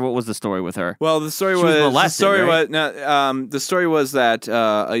prostitution or whatever. What was the story with her? Well, the story She was was molested, the story right? was the story was that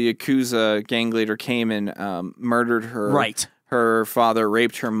a Yakuza gang leader came and murdered her. Right. Her father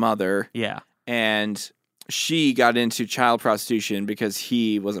raped her mother, Yeah. and she got into child prostitution because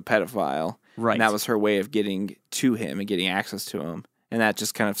he was a pedophile. Right. And that was her way of getting to him and getting access to him. And that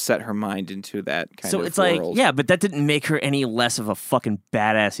just kind of set her mind into that kind So of it's like, world. yeah, but that didn't make her any less of a fucking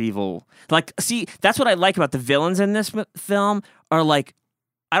badass evil. Like, see, that's what I like about the villains in this film are like,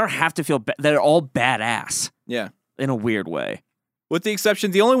 I don't have to feel they're all badass Yeah. in a weird way. With the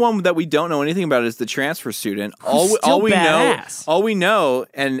exception, the only one that we don't know anything about is the transfer student. Who's still badass. all we know,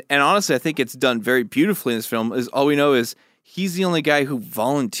 and honestly, I think it's done very beautifully in this film. Is all we know is he's the only guy who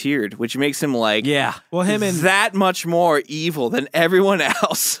volunteered, which makes him like Yeah. Well, him and that much more evil than everyone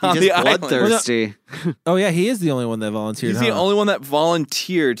else on He's the just island. bloodthirsty. oh yeah, he is the only one that volunteered. He's the huh? only one that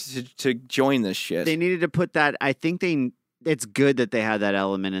volunteered to join this shit. They needed to put that. I think it's good that they had that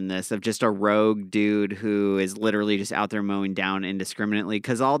element in this of just a rogue dude who is literally just out there mowing down indiscriminately,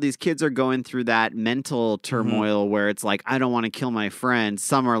 because all these kids are going through that mental turmoil where it's like, I don't want to kill my friends.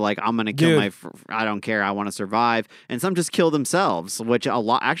 Some are like, I'm going to kill Dude. I don't care. I want to survive. And some just kill themselves, which a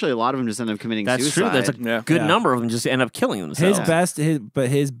lot of them just end up committing That's suicide. true. There's a Yeah. good Yeah. number of them just end up killing themselves.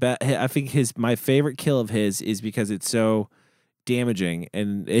 I think my favorite kill of his is because it's so damaging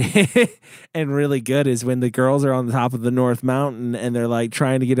and and really good is when the girls are on the top of the North Mountain and they're like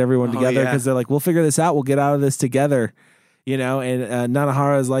trying to get everyone together yeah. because they're like, we'll figure this out, we'll get out of this together, you know. And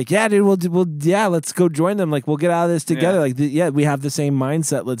Nanahara is like, yeah, dude, we'll let's go join them, like we'll get out of this together, we have the same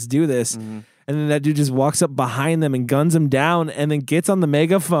mindset, let's do this. And then that dude just walks up behind them and guns them down and then gets on the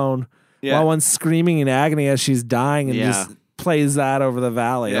megaphone while one's screaming in agony as she's dying and just plays that over the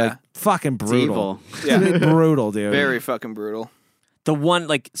valley. Yeah. Like fucking It's brutal. evil. Yeah. Brutal, dude. Very fucking brutal. The one,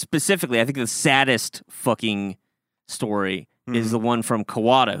 like, specifically, I think the saddest fucking story is the one from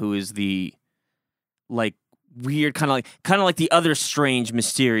Kawada, who is the, like, weird, kind of like the other strange,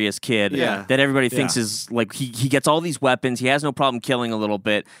 mysterious kid Yeah. that everybody thinks is, like, he gets all these weapons, he has no problem killing a little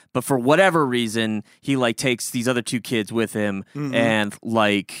bit, but for whatever reason, he, like, takes these other two kids with him and,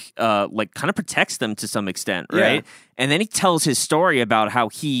 like, kind of protects them to some extent, right? And then he tells his story about how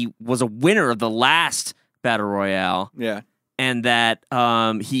he was a winner of the last Battle Royale, Yeah. and that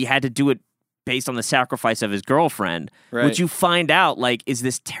he had to do it based on the sacrifice of his girlfriend, Right. which you find out like is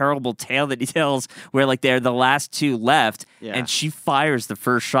this terrible tale that he tells where like they're the last two left and she fires the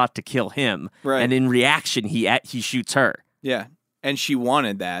first shot to kill him. Right. And in reaction, he shoots her. Yeah. And she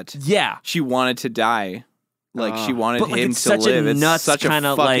wanted that. Yeah. She wanted to die. Like, she wanted But, like, him it's to such a live. It's nuts such a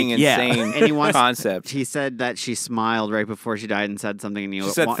kinda, fucking like, yeah. insane And he wants- concept. He said that she smiled right before she died and said something, and he She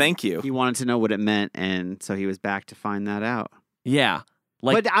said, "Thank you." He wanted to know what it meant, and so he was back to find that out. Yeah.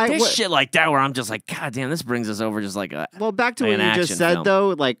 Like, But there's shit like that where I'm just like, God damn, this brings us over just like a... Well, back to like what an you just action said, film. though,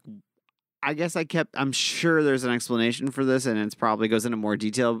 like, I guess I'm sure there's an explanation for this, and it's probably goes into more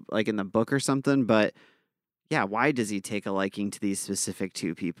detail, like in the book or something, but yeah, why does he take a liking to these specific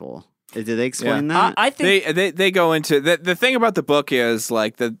two people? Did they explain that? I think... They go into... The thing about the book is,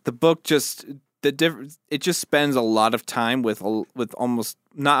 like, the book just... It just spends a lot of time with almost...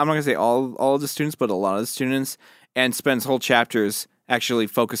 I'm not going to say all of the students, but a lot of the students, and spends whole chapters actually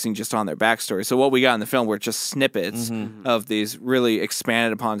focusing just on their backstory. So what we got in the film were just snippets of these really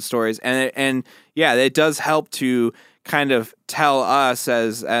expanded upon stories. And yeah, it does help to kind of tell us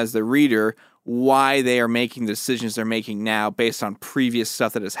as the reader why they are making the decisions they're making now based on previous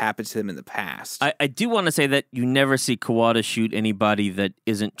stuff that has happened to them in the past. I do want to say that you never see Kawada shoot anybody that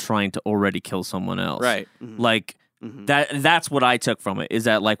isn't trying to already kill someone else. Right. Like, that's what I took from it, is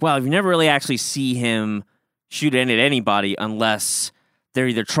that, like, well, you never really actually see him shoot at anybody unless they're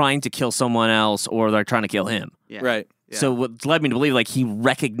either trying to kill someone else or they're trying to kill him. Yeah. Right. Yeah. So what led me to believe, like, he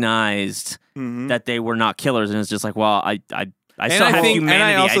recognized that they were not killers, and it's just like, well, I still have humanity. And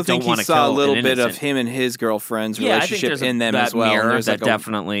I also don't think he wanna saw a kill little an bit of innocent. him and his girlfriend's Yeah, I think relationship there's in them that as well. mirror And there's that like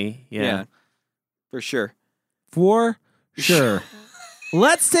definitely, yeah, for sure. For sure.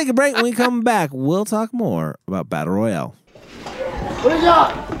 Let's take a break. When we come back, we'll talk more about Battle Royale. それじゃ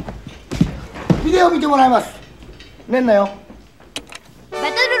あビデオ見てもらいますねんなよバトル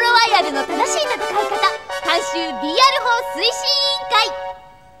ロワイヤルの正しい戦い方監修 BR 法推進委員会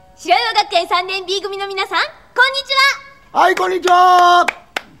白岩学園3年 B 組の皆さんこんにちははいこんにちは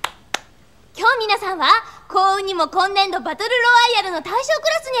今日皆さんは幸運にも今年度バトルロワイヤルの大賞クラ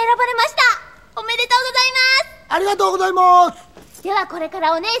スに選ばれましたおめでとうございますありがとうございますではこれか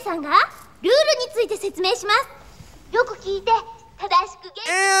らお姉さんがルールについて説明しますよく聞いて正しくゲ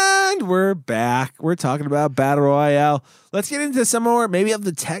ーム And we're back. We're talking about Battle Royale. Let's get into some more, maybe of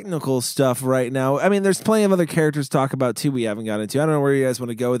the technical stuff right now. I mean, there's plenty of other characters to talk about, too, we haven't gotten into. I don't know where you guys want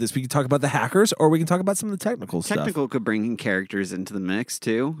to go with this. We can talk about the hackers, or we can talk about some of the technical stuff. Technical could bring characters into the mix,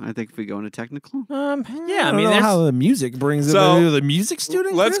 too. I think if we go into technical. Yeah, I I don't mean, know there's... how the music brings it. So, Maybe the music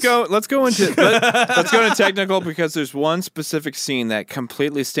student? Let's Chris? go into technical because there's one specific scene that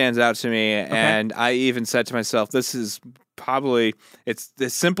completely stands out to me, and I even said to myself, this is probably it's the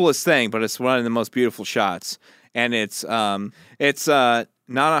simplest thing, but it's one of the most beautiful shots. And it's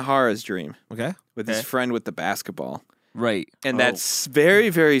Nanahara's dream. Okay. With his friend with the basketball. Right. And that's very,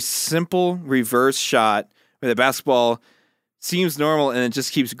 very simple reverse shot where the basketball seems normal and it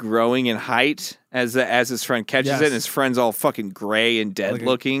just keeps growing in height as his friend catches it, and his friend's all fucking gray and dead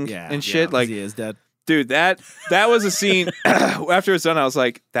looking and shit. Like he is dead. Dude, that was a scene. After it's done, I was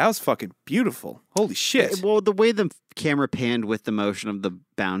like, that was fucking beautiful. Holy shit. Well, the way the camera panned with the motion of the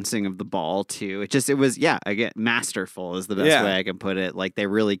bouncing of the ball, too. It was, again, masterful is the best way I can put it. Like, they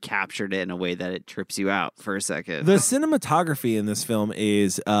really captured it in a way that it trips you out for a second. The cinematography in this film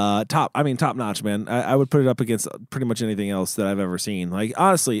is top notch, man. I would put it up against pretty much anything else that I've ever seen. Like,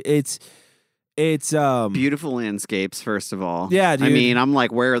 honestly, it's beautiful landscapes, first of all. Yeah, dude. I mean, I'm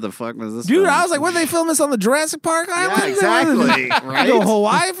like, where the fuck was this? Dude, filmed? I was like, when they film this on the Jurassic Park Island? Yeah, exactly. Right? Go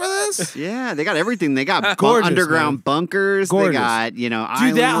Hawaii for this? Yeah, they got everything. They got Gorgeous, underground man. bunkers. Gorgeous. They got, Dude,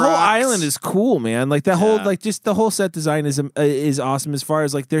 island that whole rocks. island is cool, man. Like that whole, just the whole set design is awesome. As far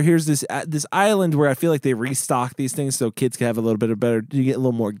as like here's this island where I feel like they restock these things so kids can have a little bit of better. You get a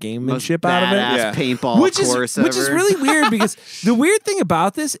little more gamemanship out of it. Badass paintball which course is ever. really weird because the weird thing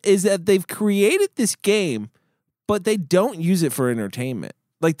about this is that they've created this game, but they don't use it for entertainment.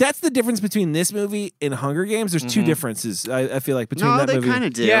 Like that's the difference between this movie and Hunger Games. There's two differences I feel like between that they movie. kind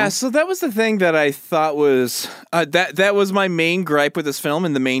of do. Yeah, so that was the thing that I thought was that was my main gripe with this film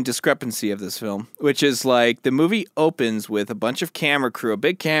and the main discrepancy of this film, which is like the movie opens with a bunch of camera crew, a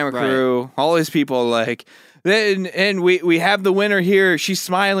big camera crew, all these people like. And we have the winner here. She's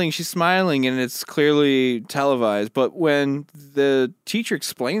smiling, and it's clearly televised. But when the teacher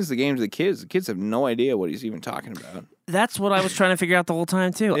explains the game to the kids have no idea what he's even talking about. That's what I was trying to figure out the whole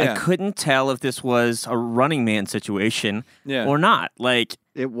time, too. Yeah. I couldn't tell if this was a Running Man situation or not. Like,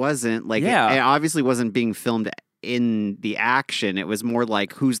 it wasn't. Like, Yeah. it obviously wasn't being filmed in the action. It was more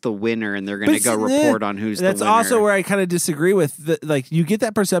like who's the winner, and they're going to But go report on who's the winner. That's also where I kind of disagree with. Like, you get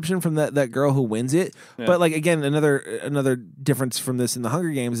that perception from that girl who wins it, but like again, another difference from this in the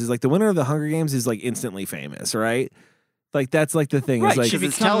Hunger Games is like the winner of the Hunger Games is like instantly famous, right? Like that's like the thing. Right, is like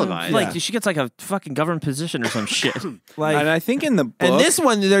it's televised. Like she gets like a fucking government position or some shit. Like, and I think in the book, and this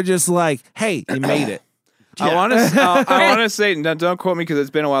one they're just like, hey, you made it. I want to say, now don't quote me because it's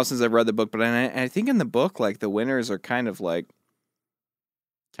been a while since I've read the book, but I think in the book, like the winners are kind of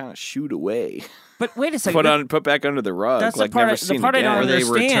shooed away, But wait a second. put back under the rug. That's like the part, never the seen part I again. don't Or they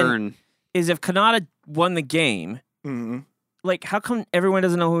understand return. is if Kanata won the game, like how come everyone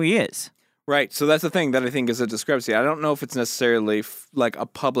doesn't know who he is? Right. So that's the thing that I think is a discrepancy. I don't know if it's necessarily like a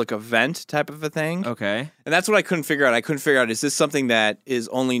public event type of a thing. Okay. And that's what I couldn't figure out. I couldn't figure out, is this something that is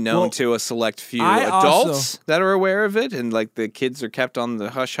only known to a select few I adults that are aware of it and like the kids are kept on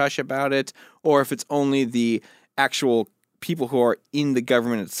the hush-hush about it, or if it's only the actual people who are in the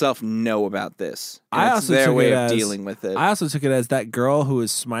government itself know about this. And I it's also their took way it of as, dealing with it. I also took it as that girl who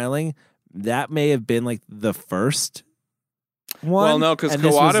was smiling. That may have been like the first one. Well, no, because and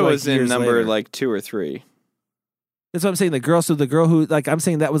this Kawada like, was in years number later. like 2 or 3. That's what I'm saying. The girl who, like, I'm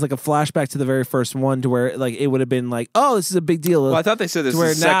saying that was like a flashback to the very first one, to where like it would have been like, oh, this is a big deal. Well, I thought they said this To where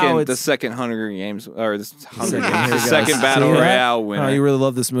is now the second Hunger Games, or this Hunger Second- Games, here the we go. second Battle See that? Royale winner. Oh, you really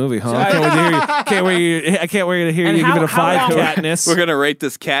love this movie, huh? I can't wait to hear you. I can't wait to hear And you how- give it a how 5 long- Katniss. We're gonna rate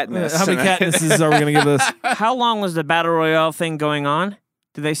this Katniss. How many tonight. Katnisses are we gonna give this? How long was the Battle Royale thing going on?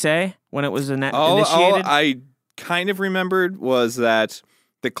 Did they say when it was All initiated? I kind of remembered was that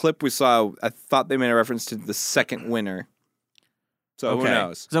the clip we saw, I thought they made a reference to the second winner. So who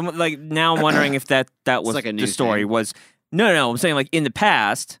knows? So like now I'm wondering if that was like a the new story thing. was no. I'm saying like in the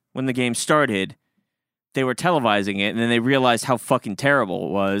past when the game started, they were televising it and then they realized how fucking terrible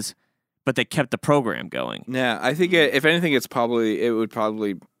it was, but they kept the program going. Yeah, I think if anything, it would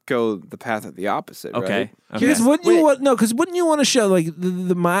probably go the path of the opposite. Okay. Right? Because wouldn't you want wouldn't you want to show like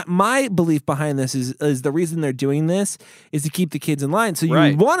my belief behind this is the reason they're doing this is to keep the kids in line. So you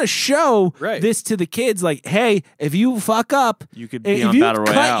Right. want to show Right. this to the kids, like, hey, if you fuck up, You could be if on you Battle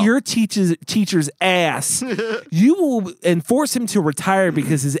cut Royale. your teacher's ass, you will and force him to retire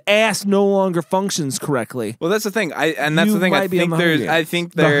because his ass no longer functions correctly. Well, that's the thing. That's You the thing. I might be on think the Hunger there's. I Games.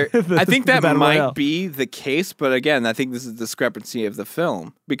 think there. I think The that Battle might Royale. be the case. But again, I think this is a discrepancy of the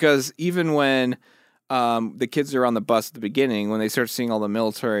film because even when the kids are on the bus at the beginning, when they start seeing all the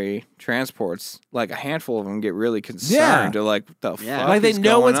military transports, like a handful of them get really concerned. Yeah. They're like, "What the fuck?" Like they is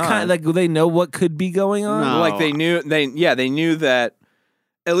know going what's on? like they know what could be going on. No. Like they knew. They knew that.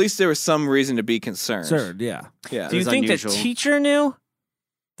 At least there was some reason to be concerned. Absurd, yeah. Yeah. Do you was think unusual. the teacher knew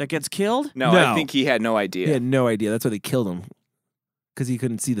that gets killed? No, No. I think he had no idea. He had no idea. That's why they killed him. Because he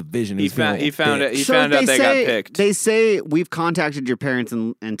couldn't see the vision. He was being a found. He found it. bitch. He So found out they got say, picked. They say we've contacted your parents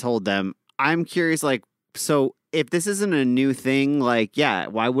and told them. I'm curious, like, so if this isn't a new thing, like, yeah,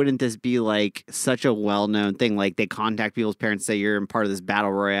 why wouldn't this be like such a well-known thing? Like, they contact people's parents, say you're in part of this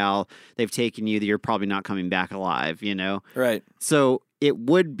battle royale. They've taken you. That you're probably not coming back alive. You know, Right. so it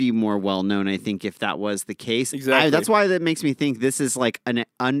would be more well-known, I think, if that was the case. Exactly. That's why that makes me think this is like an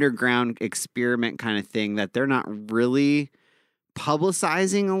underground experiment kind of thing that they're not really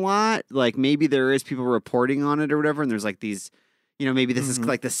publicizing a lot. Like maybe there is people reporting on it or whatever, and there's like these, you know, maybe this is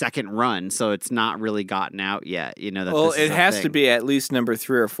like the second run, so it's not really gotten out yet. You know, that Well, this is it a has to thing. be at least number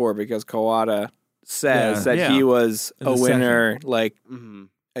 3 or 4 because Kawada says Yeah. that Yeah. he was In a the winner like Mhm.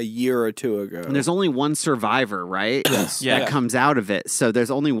 a year or 2 ago. And there's only one survivor, right? Yes. Yeah. That comes out of it. So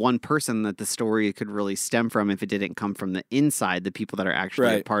there's only one person that the story could really stem from if it didn't come from the inside, the people that are actually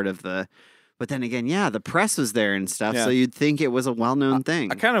a Right. part of the. But then again, yeah, the press was there and stuff, Yeah. so you'd think it was a well-known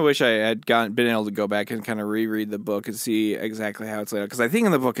thing. I kind of wish I had been able to go back and kind of reread the book and see exactly how it's laid out. Because I think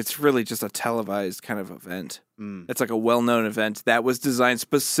in the book it's really just a televised kind of event. Mm. It's like a well-known event that was designed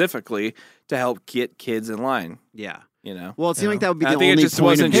specifically to help get kids in line. Yeah. You know. Well, it seemed like that would be I the think only it just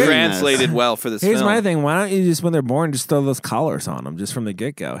point wasn't of doing translated this. well for this Here's film. my thing. Why don't you just, when they're born, just throw those collars on them just from the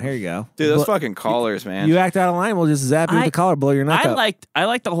get go? Here you go. Dude, those Blo- fucking collars, man. You act out of line, we'll just zap you with the collar, blow your neck up. I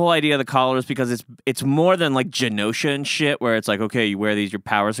like the whole idea of the collars because it's more than like Genosha and shit where it's like, okay, you wear these, your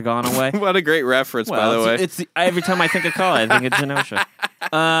powers have gone away. What a great reference, by the way. It's every time I think of collar, I think of Genosha.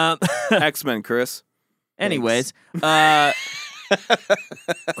 X-Men, Chris. Anyways,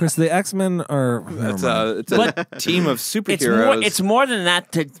 Chris, the X-Men are... It's never mind. a team of superheroes. it's more than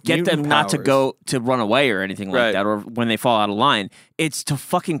that to get Mutant them not to powers. go to run away or anything like Right. that, or when they fall out of line. It's to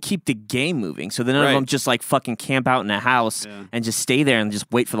fucking keep the game moving, so that none Right. of them just like fucking camp out in a house and just stay there and just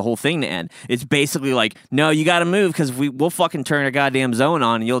wait for the whole thing to end. It's basically like, no, you got to move because we'll fucking turn a goddamn zone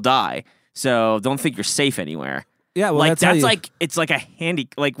on and you'll die. So don't think you're safe anywhere. Yeah, well, like that's how you- like it's like a handy.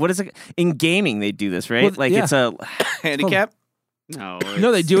 Like what is it in gaming? They do this, right? Well, like yeah. it's a handicap. No,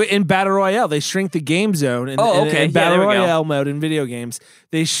 No, they do it in Battle Royale. They shrink the game zone in, Oh, okay. in Yeah, Battle there we go. Royale mode in video games.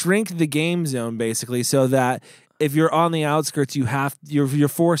 They shrink the game zone basically so that if you're on the outskirts, you're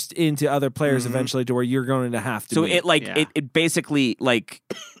forced into other players eventually to where you're going to have to. So meet. it like it basically like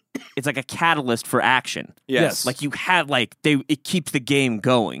it's like a catalyst for action. Yes. Like you have like it keeps the game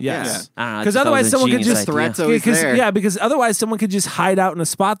going. Yes. I don't know, I Because just thought it otherwise was a someone could genius just idea. threats always there. Yeah, because otherwise someone could just hide out in a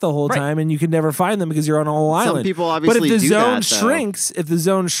spot the whole Right. time and you could never find them because you're on a whole island. people obviously But if the do zone that,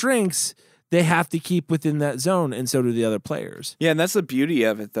 though. shrinks, they have to keep within that zone, and so do the other players. Yeah, and that's the beauty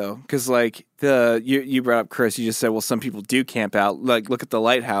of it, though, because like you brought up Chris, you just said, well, some people do camp out. Like, look at the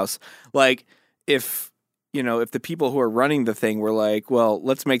lighthouse. Like, if the people who are running the thing were like, well,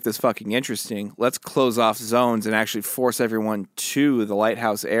 let's make this fucking interesting. Let's close off zones and actually force everyone to the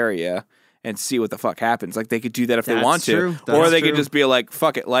lighthouse area and see what the fuck happens. Like, they could do that if they That's want true. to, or That's they true. could just be like,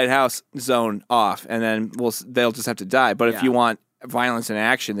 fuck it, lighthouse zone off, and then they'll just have to die. But if Yeah. you want violence and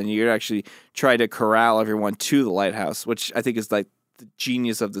action, then you actually try to corral everyone to the lighthouse, which I think is like the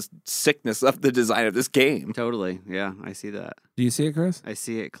genius of the sickness of the design of this game. Totally. Yeah, I see that. Do you see it, Chris? I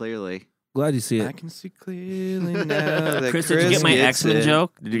see it clearly. Glad you see it. I can see clearly now that Chris, did you get my gets X-Men it.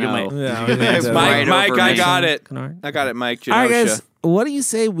 joke? Did you No. get my? Yeah, Did you get yeah. my- Mike, I me. got it. Canard? I got it, Mike. All right, Genosha. guys. What do you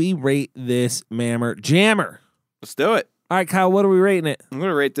say we rate this mammer jammer? Let's do it. All right, Kyle. What are we rating it? I'm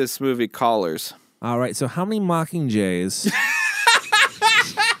gonna rate this movie Callers. All right. So how many Mockingjays?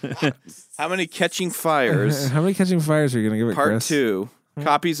 How many Catching Fires? How many Catching Fires are you gonna give it, Part Chris? 2.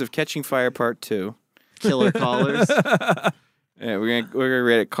 Copies of Catching Fire Part 2. Killer callers. Yeah, we're gonna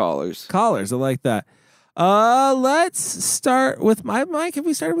rate it Callers. Callers. I like that. Let's start with Mike. Have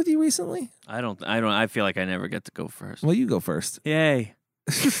we started with you recently? I don't. I feel like I never get to go first. Well, you go first. Yay.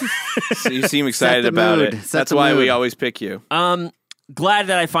 So you seem excited the about mood. it. Set That's the why we mood. always pick you. Glad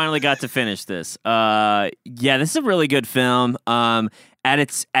that I finally got to finish this. Yeah, this is a really good film. At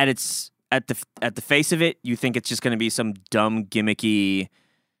the face of it, you think it's just going to be some dumb gimmicky,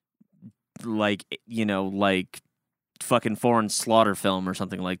 like fucking foreign slaughter film or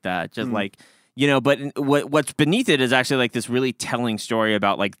something like that. Just like but what's beneath it is actually like this really telling story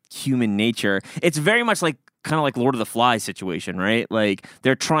about like human nature. It's very much like kind of like Lord of the Flies situation, right? Like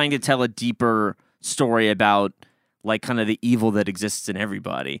they're trying to tell a deeper story about like kind of the evil that exists in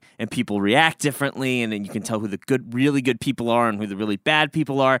everybody, and people react differently, and then you can tell who the really good people are and who the really bad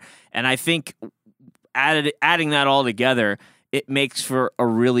people are. And I think adding that all together, it makes for a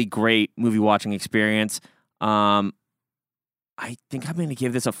really great movie watching experience. I think I'm going to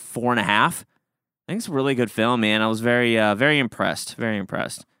give this a 4.5. I think it's a really good film, man. I was very impressed. Very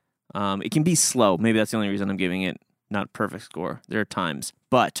impressed. It can be slow. Maybe that's the only reason I'm giving it not a perfect score. There are times,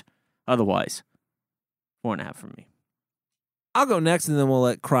 but otherwise, 4.5 from me. I'll go next, and then we'll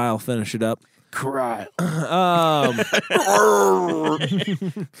let Kryle finish it up. Cry.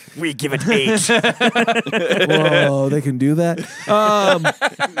 We give it 8. Whoa, they can do that.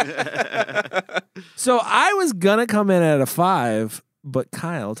 So I was gonna come in at a 5, but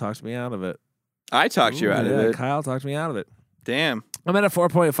Kyle talked me out of it. I talked you out of it. Kyle talked me out of it. Damn. I'm at a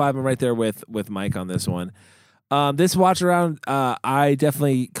 4.5. I'm right there with Mike on this one. This watch around, I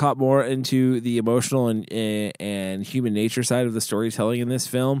definitely caught more into the emotional and human nature side of the storytelling in this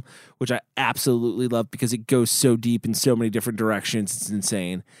film, which I absolutely love because it goes so deep in so many different directions. It's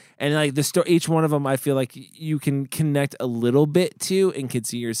insane. And like each one of them, I feel like you can connect a little bit to and can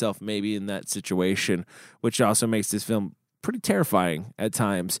see yourself maybe in that situation, which also makes this film pretty terrifying at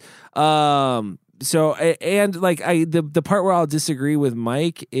times. So and like the part where I'll disagree with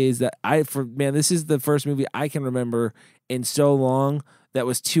Mike is that this is the first movie I can remember in so long that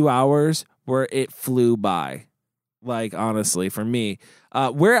was 2 hours where it flew by. Like honestly, for me,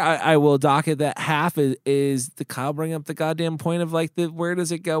 where I will dock it that half is the Kyle bringing up the goddamn point of like where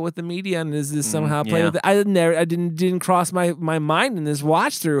does it go with the media and is this somehow playing with it? I didn't cross my mind in this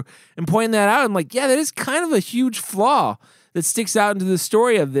watch through and pointing that out. I'm like, yeah, that is kind of a huge flaw that sticks out into the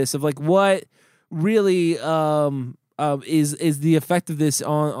story of this of like what really is the effect of this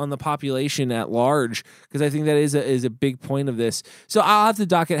on the population at large, because I think that is a big point of this. So I'll have to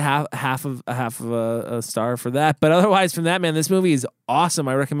dock it half of a star for that. But otherwise, from that, man, this movie is awesome.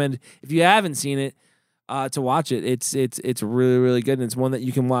 I recommend if you haven't seen it to watch it. It's really really good, and it's one that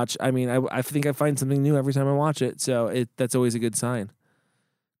you can watch. I mean, I think I find something new every time I watch it, so that's always a good sign.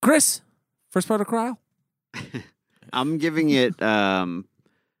 Chris, first part of Cryle. I'm giving it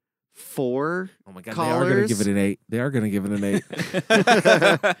 4. Oh my god, callers. they are going to give it an 8. They are going to give it an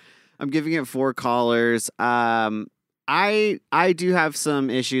 8. I'm giving it 4 callers. I do have some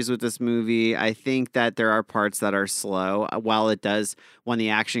issues with this movie. I think that there are parts that are slow. While it does, when the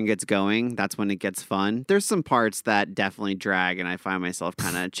action gets going, that's when it gets fun. There's some parts that definitely drag, and I find myself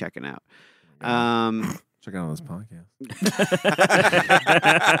kind of checking out. Check out this podcast.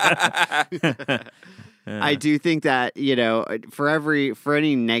 I do think that, for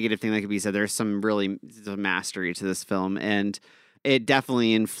any negative thing that could be said, there's some mastery to this film, and it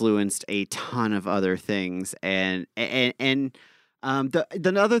definitely influenced a ton of other things. And the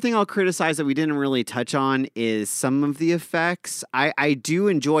other thing I'll criticize that we didn't really touch on is some of the effects. I do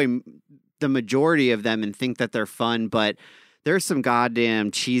enjoy the majority of them and think that they're fun, but there's some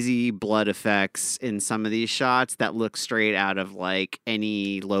goddamn cheesy blood effects in some of these shots that look straight out of like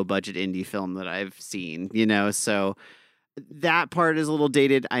any low budget indie film that I've seen, so that part is a little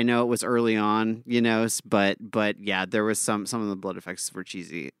dated. I know it was early on, but yeah, there was some of the blood effects were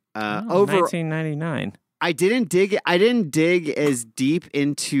cheesy. Over 1999. I didn't dig as deep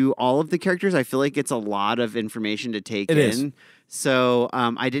into all of the characters. I feel like it's a lot of information to take in. Is. So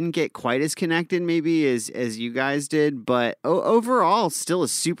I didn't get quite as connected maybe as you guys did, but overall still a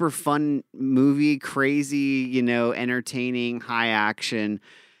super fun movie, crazy, entertaining, high action,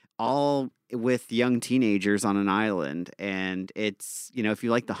 all with young teenagers on an island. And it's, if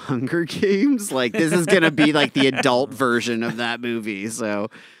you like the Hunger Games, like this is going to be like the adult version of that movie. So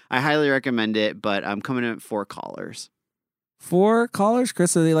I highly recommend it, but I'm coming in at 4 callers. 4 callers.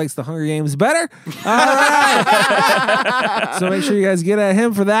 Chris said he likes the Hunger Games better. All right. So make sure you guys get at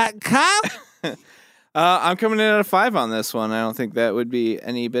him for that. Kyle? I'm coming in at a 5 on this one. I don't think that would be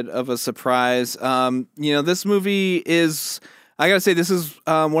any bit of a surprise. This movie is, I gotta say, this is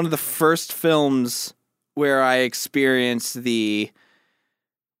one of the first films where I experienced what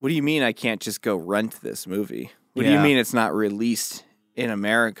do you mean I can't just go rent this movie? What do you mean it's not released in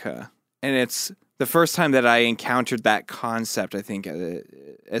America? And it's the first time that I encountered that concept, I think,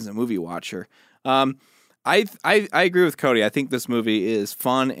 as a movie watcher. I agree with Cody. I think this movie is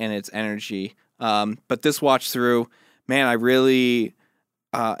fun and it's energy. But this watch through, man, I really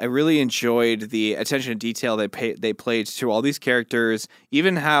enjoyed the attention to detail they played to all these characters.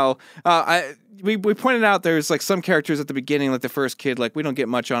 Even how we pointed out there's like some characters at the beginning, like the first kid, like we don't get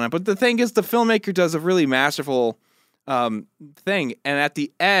much on it. But the thing is, the filmmaker does a really masterful thing, and at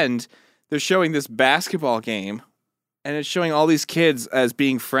the end, they're showing this basketball game, and it's showing all these kids as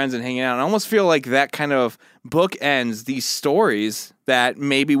being friends and hanging out. And I almost feel like that kind of bookends these stories that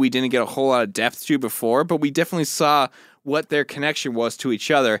maybe we didn't get a whole lot of depth to before, but we definitely saw what their connection was to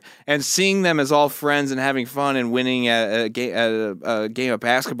each other. And seeing them as all friends and having fun and winning at a game of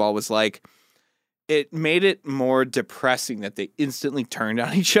basketball was like, it made it more depressing that they instantly turned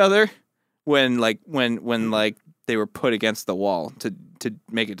on each other when they were put against the wall to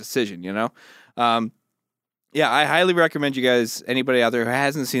make a decision, I highly recommend you guys, anybody out there who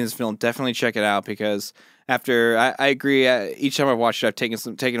hasn't seen this film, definitely check it out, because after I agree, each time I've watched it, I've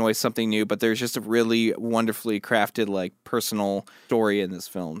taken away something new, but there's just a really wonderfully crafted, like, personal story in this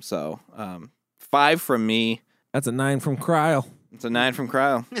film. So 5 from me. That's a 9 from Cryle. It's a 9 from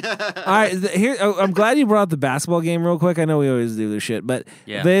Cryle. All right, I'm glad you brought up the basketball game real quick. I know we always do this shit, but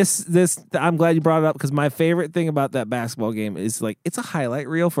this I'm glad you brought it up, because my favorite thing about that basketball game is like it's a highlight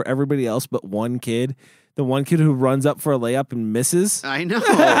reel for everybody else but one kid. The one kid who runs up for a layup and misses. I know.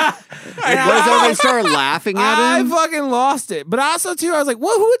 They start laughing at him. I fucking lost it. But also too, I was like,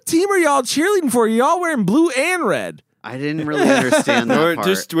 what team are y'all cheerleading for? Y'all wearing blue and red. I didn't really understand that we're part.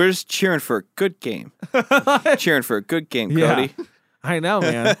 We're just cheering for a good game. Cheering for a good game, Cody. Yeah, I know,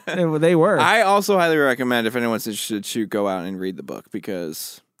 man. They were. I also highly recommend, if anyone's interested, to go out and read the book,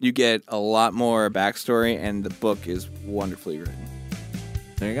 because you get a lot more backstory, and the book is wonderfully written.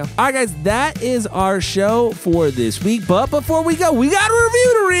 There you go. All right, guys, that is our show for this week. But before we go, we got a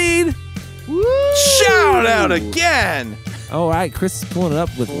review to read. Woo! Shout out again. All right, Chris is pulling it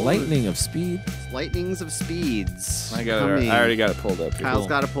up with Lightning of Speed. Lightnings of Speeds. I already got it pulled up. Kyle's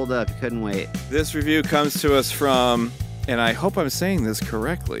got it pulled up. He couldn't wait. This review comes to us from, and I hope I'm saying this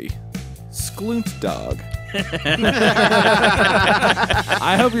correctly, Skloont Dog.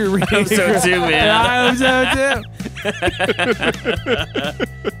 I hope you're reading. I hope so too, man. I hope so too.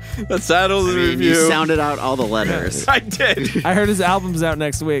 The title of the review. You sounded out all the letters. I did. I heard his album's out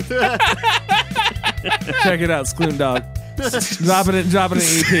next week. Check it out, Skloont Dog. dropping an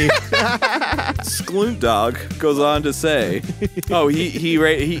EP. Skloont Dog goes on to say,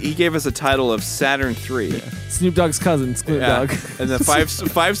 he gave us a title of Saturn 3. Yeah. Snoop Dogg's cousin, Skloont Dog. And the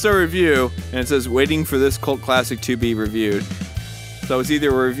 5-star review, and it says, waiting for this cult classic to be reviewed. So it's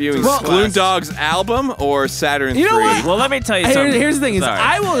either we're reviewing Skloont Dog's album or Saturn 3. You know what? Well, let me tell you something. Here's the thing: is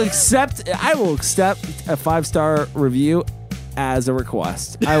I will accept a 5-star review as a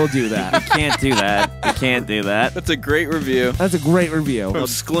request. I will do that. You can't do that. You can't do that. That's a great review. That's a great review. From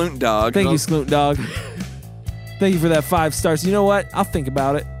Skloont Dog. Thank you, Skloont Dog. Thank you for that 5 stars. You know what? I'll think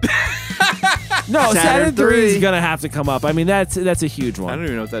about it. No, Saturn 3 is gonna have to come up. I mean, that's a huge one. I don't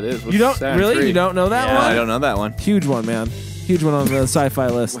even know what that is. What's You don't Saturn really? 3? You don't know that one? I don't know that one. Huge one, man. Huge one on the sci-fi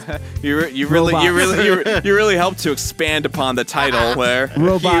list. You really helped to expand upon the title there.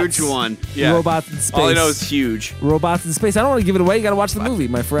 Robots. Huge one. Yeah. Robots in space. All I know is huge. Robots in space. I don't want to give it away. You got to watch the movie,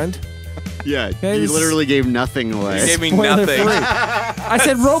 my friend. Yeah, Okay, you this- literally gave nothing away. You gave me Spoiler nothing. free. I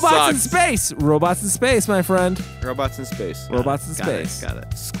said robots in Sucks. space. Robots in space, my friend. Robots in space. Robots in space. Got it.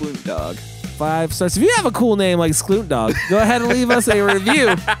 Skloont Dog. 5 stars. If you have a cool name like Skloont Dog, go ahead and leave us a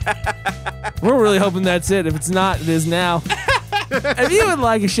review. We're really hoping that's it. If it's not, it is now. If you would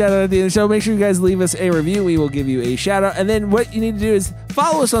like a shout out at the end of the show, make sure you guys leave us a review. We will give you a shout out. And then what you need to do is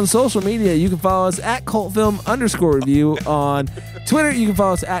follow us on social media. You can follow us at cultfilm_review on Twitter. You can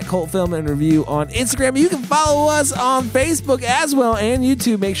follow us at cultfilm_review on Instagram. You can follow us on Facebook as well and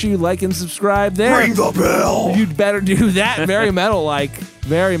YouTube. Make sure you like and subscribe there. Ring the bell. You'd better do that. Very metal-like.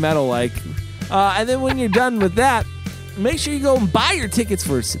 Very metal-like. And then when you're done with that, make sure you go and buy your tickets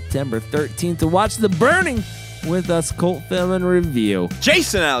for September 13th to watch The Burning with us, Cult Film and Review.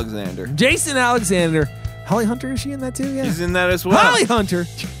 Jason Alexander. Jason Alexander. Holly Hunter, is she in that too? Yeah. He's in that as well. Holly Hunter.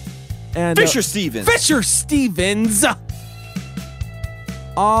 And Fisher Stevens. Fisher Stevens.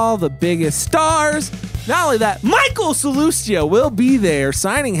 All the biggest stars. Not only that, Michael Salustio will be there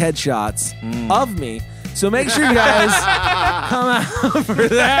signing headshots of me. So make sure you guys come out for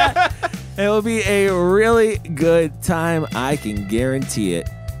that. It will be a really good time. I can guarantee it.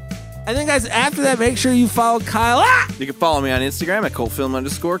 And then, guys, after that, make sure you follow Kyle. You can follow me on Instagram at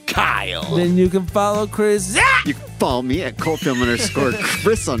cultfilm_Kyle. Then you can follow Chris. You can follow me at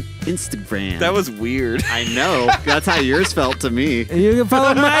cultfilm_Chris on Instagram. That was weird. I know. That's how yours felt to me. And you can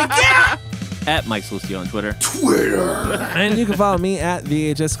follow Mike At Mike Lucio on Twitter. and you can follow me at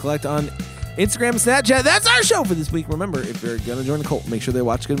VHS Collect on Instagram and Snapchat. That's our show for this week. Remember, if you're going to join the cult, make sure they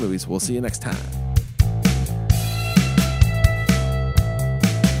watch good movies. We'll see you next time.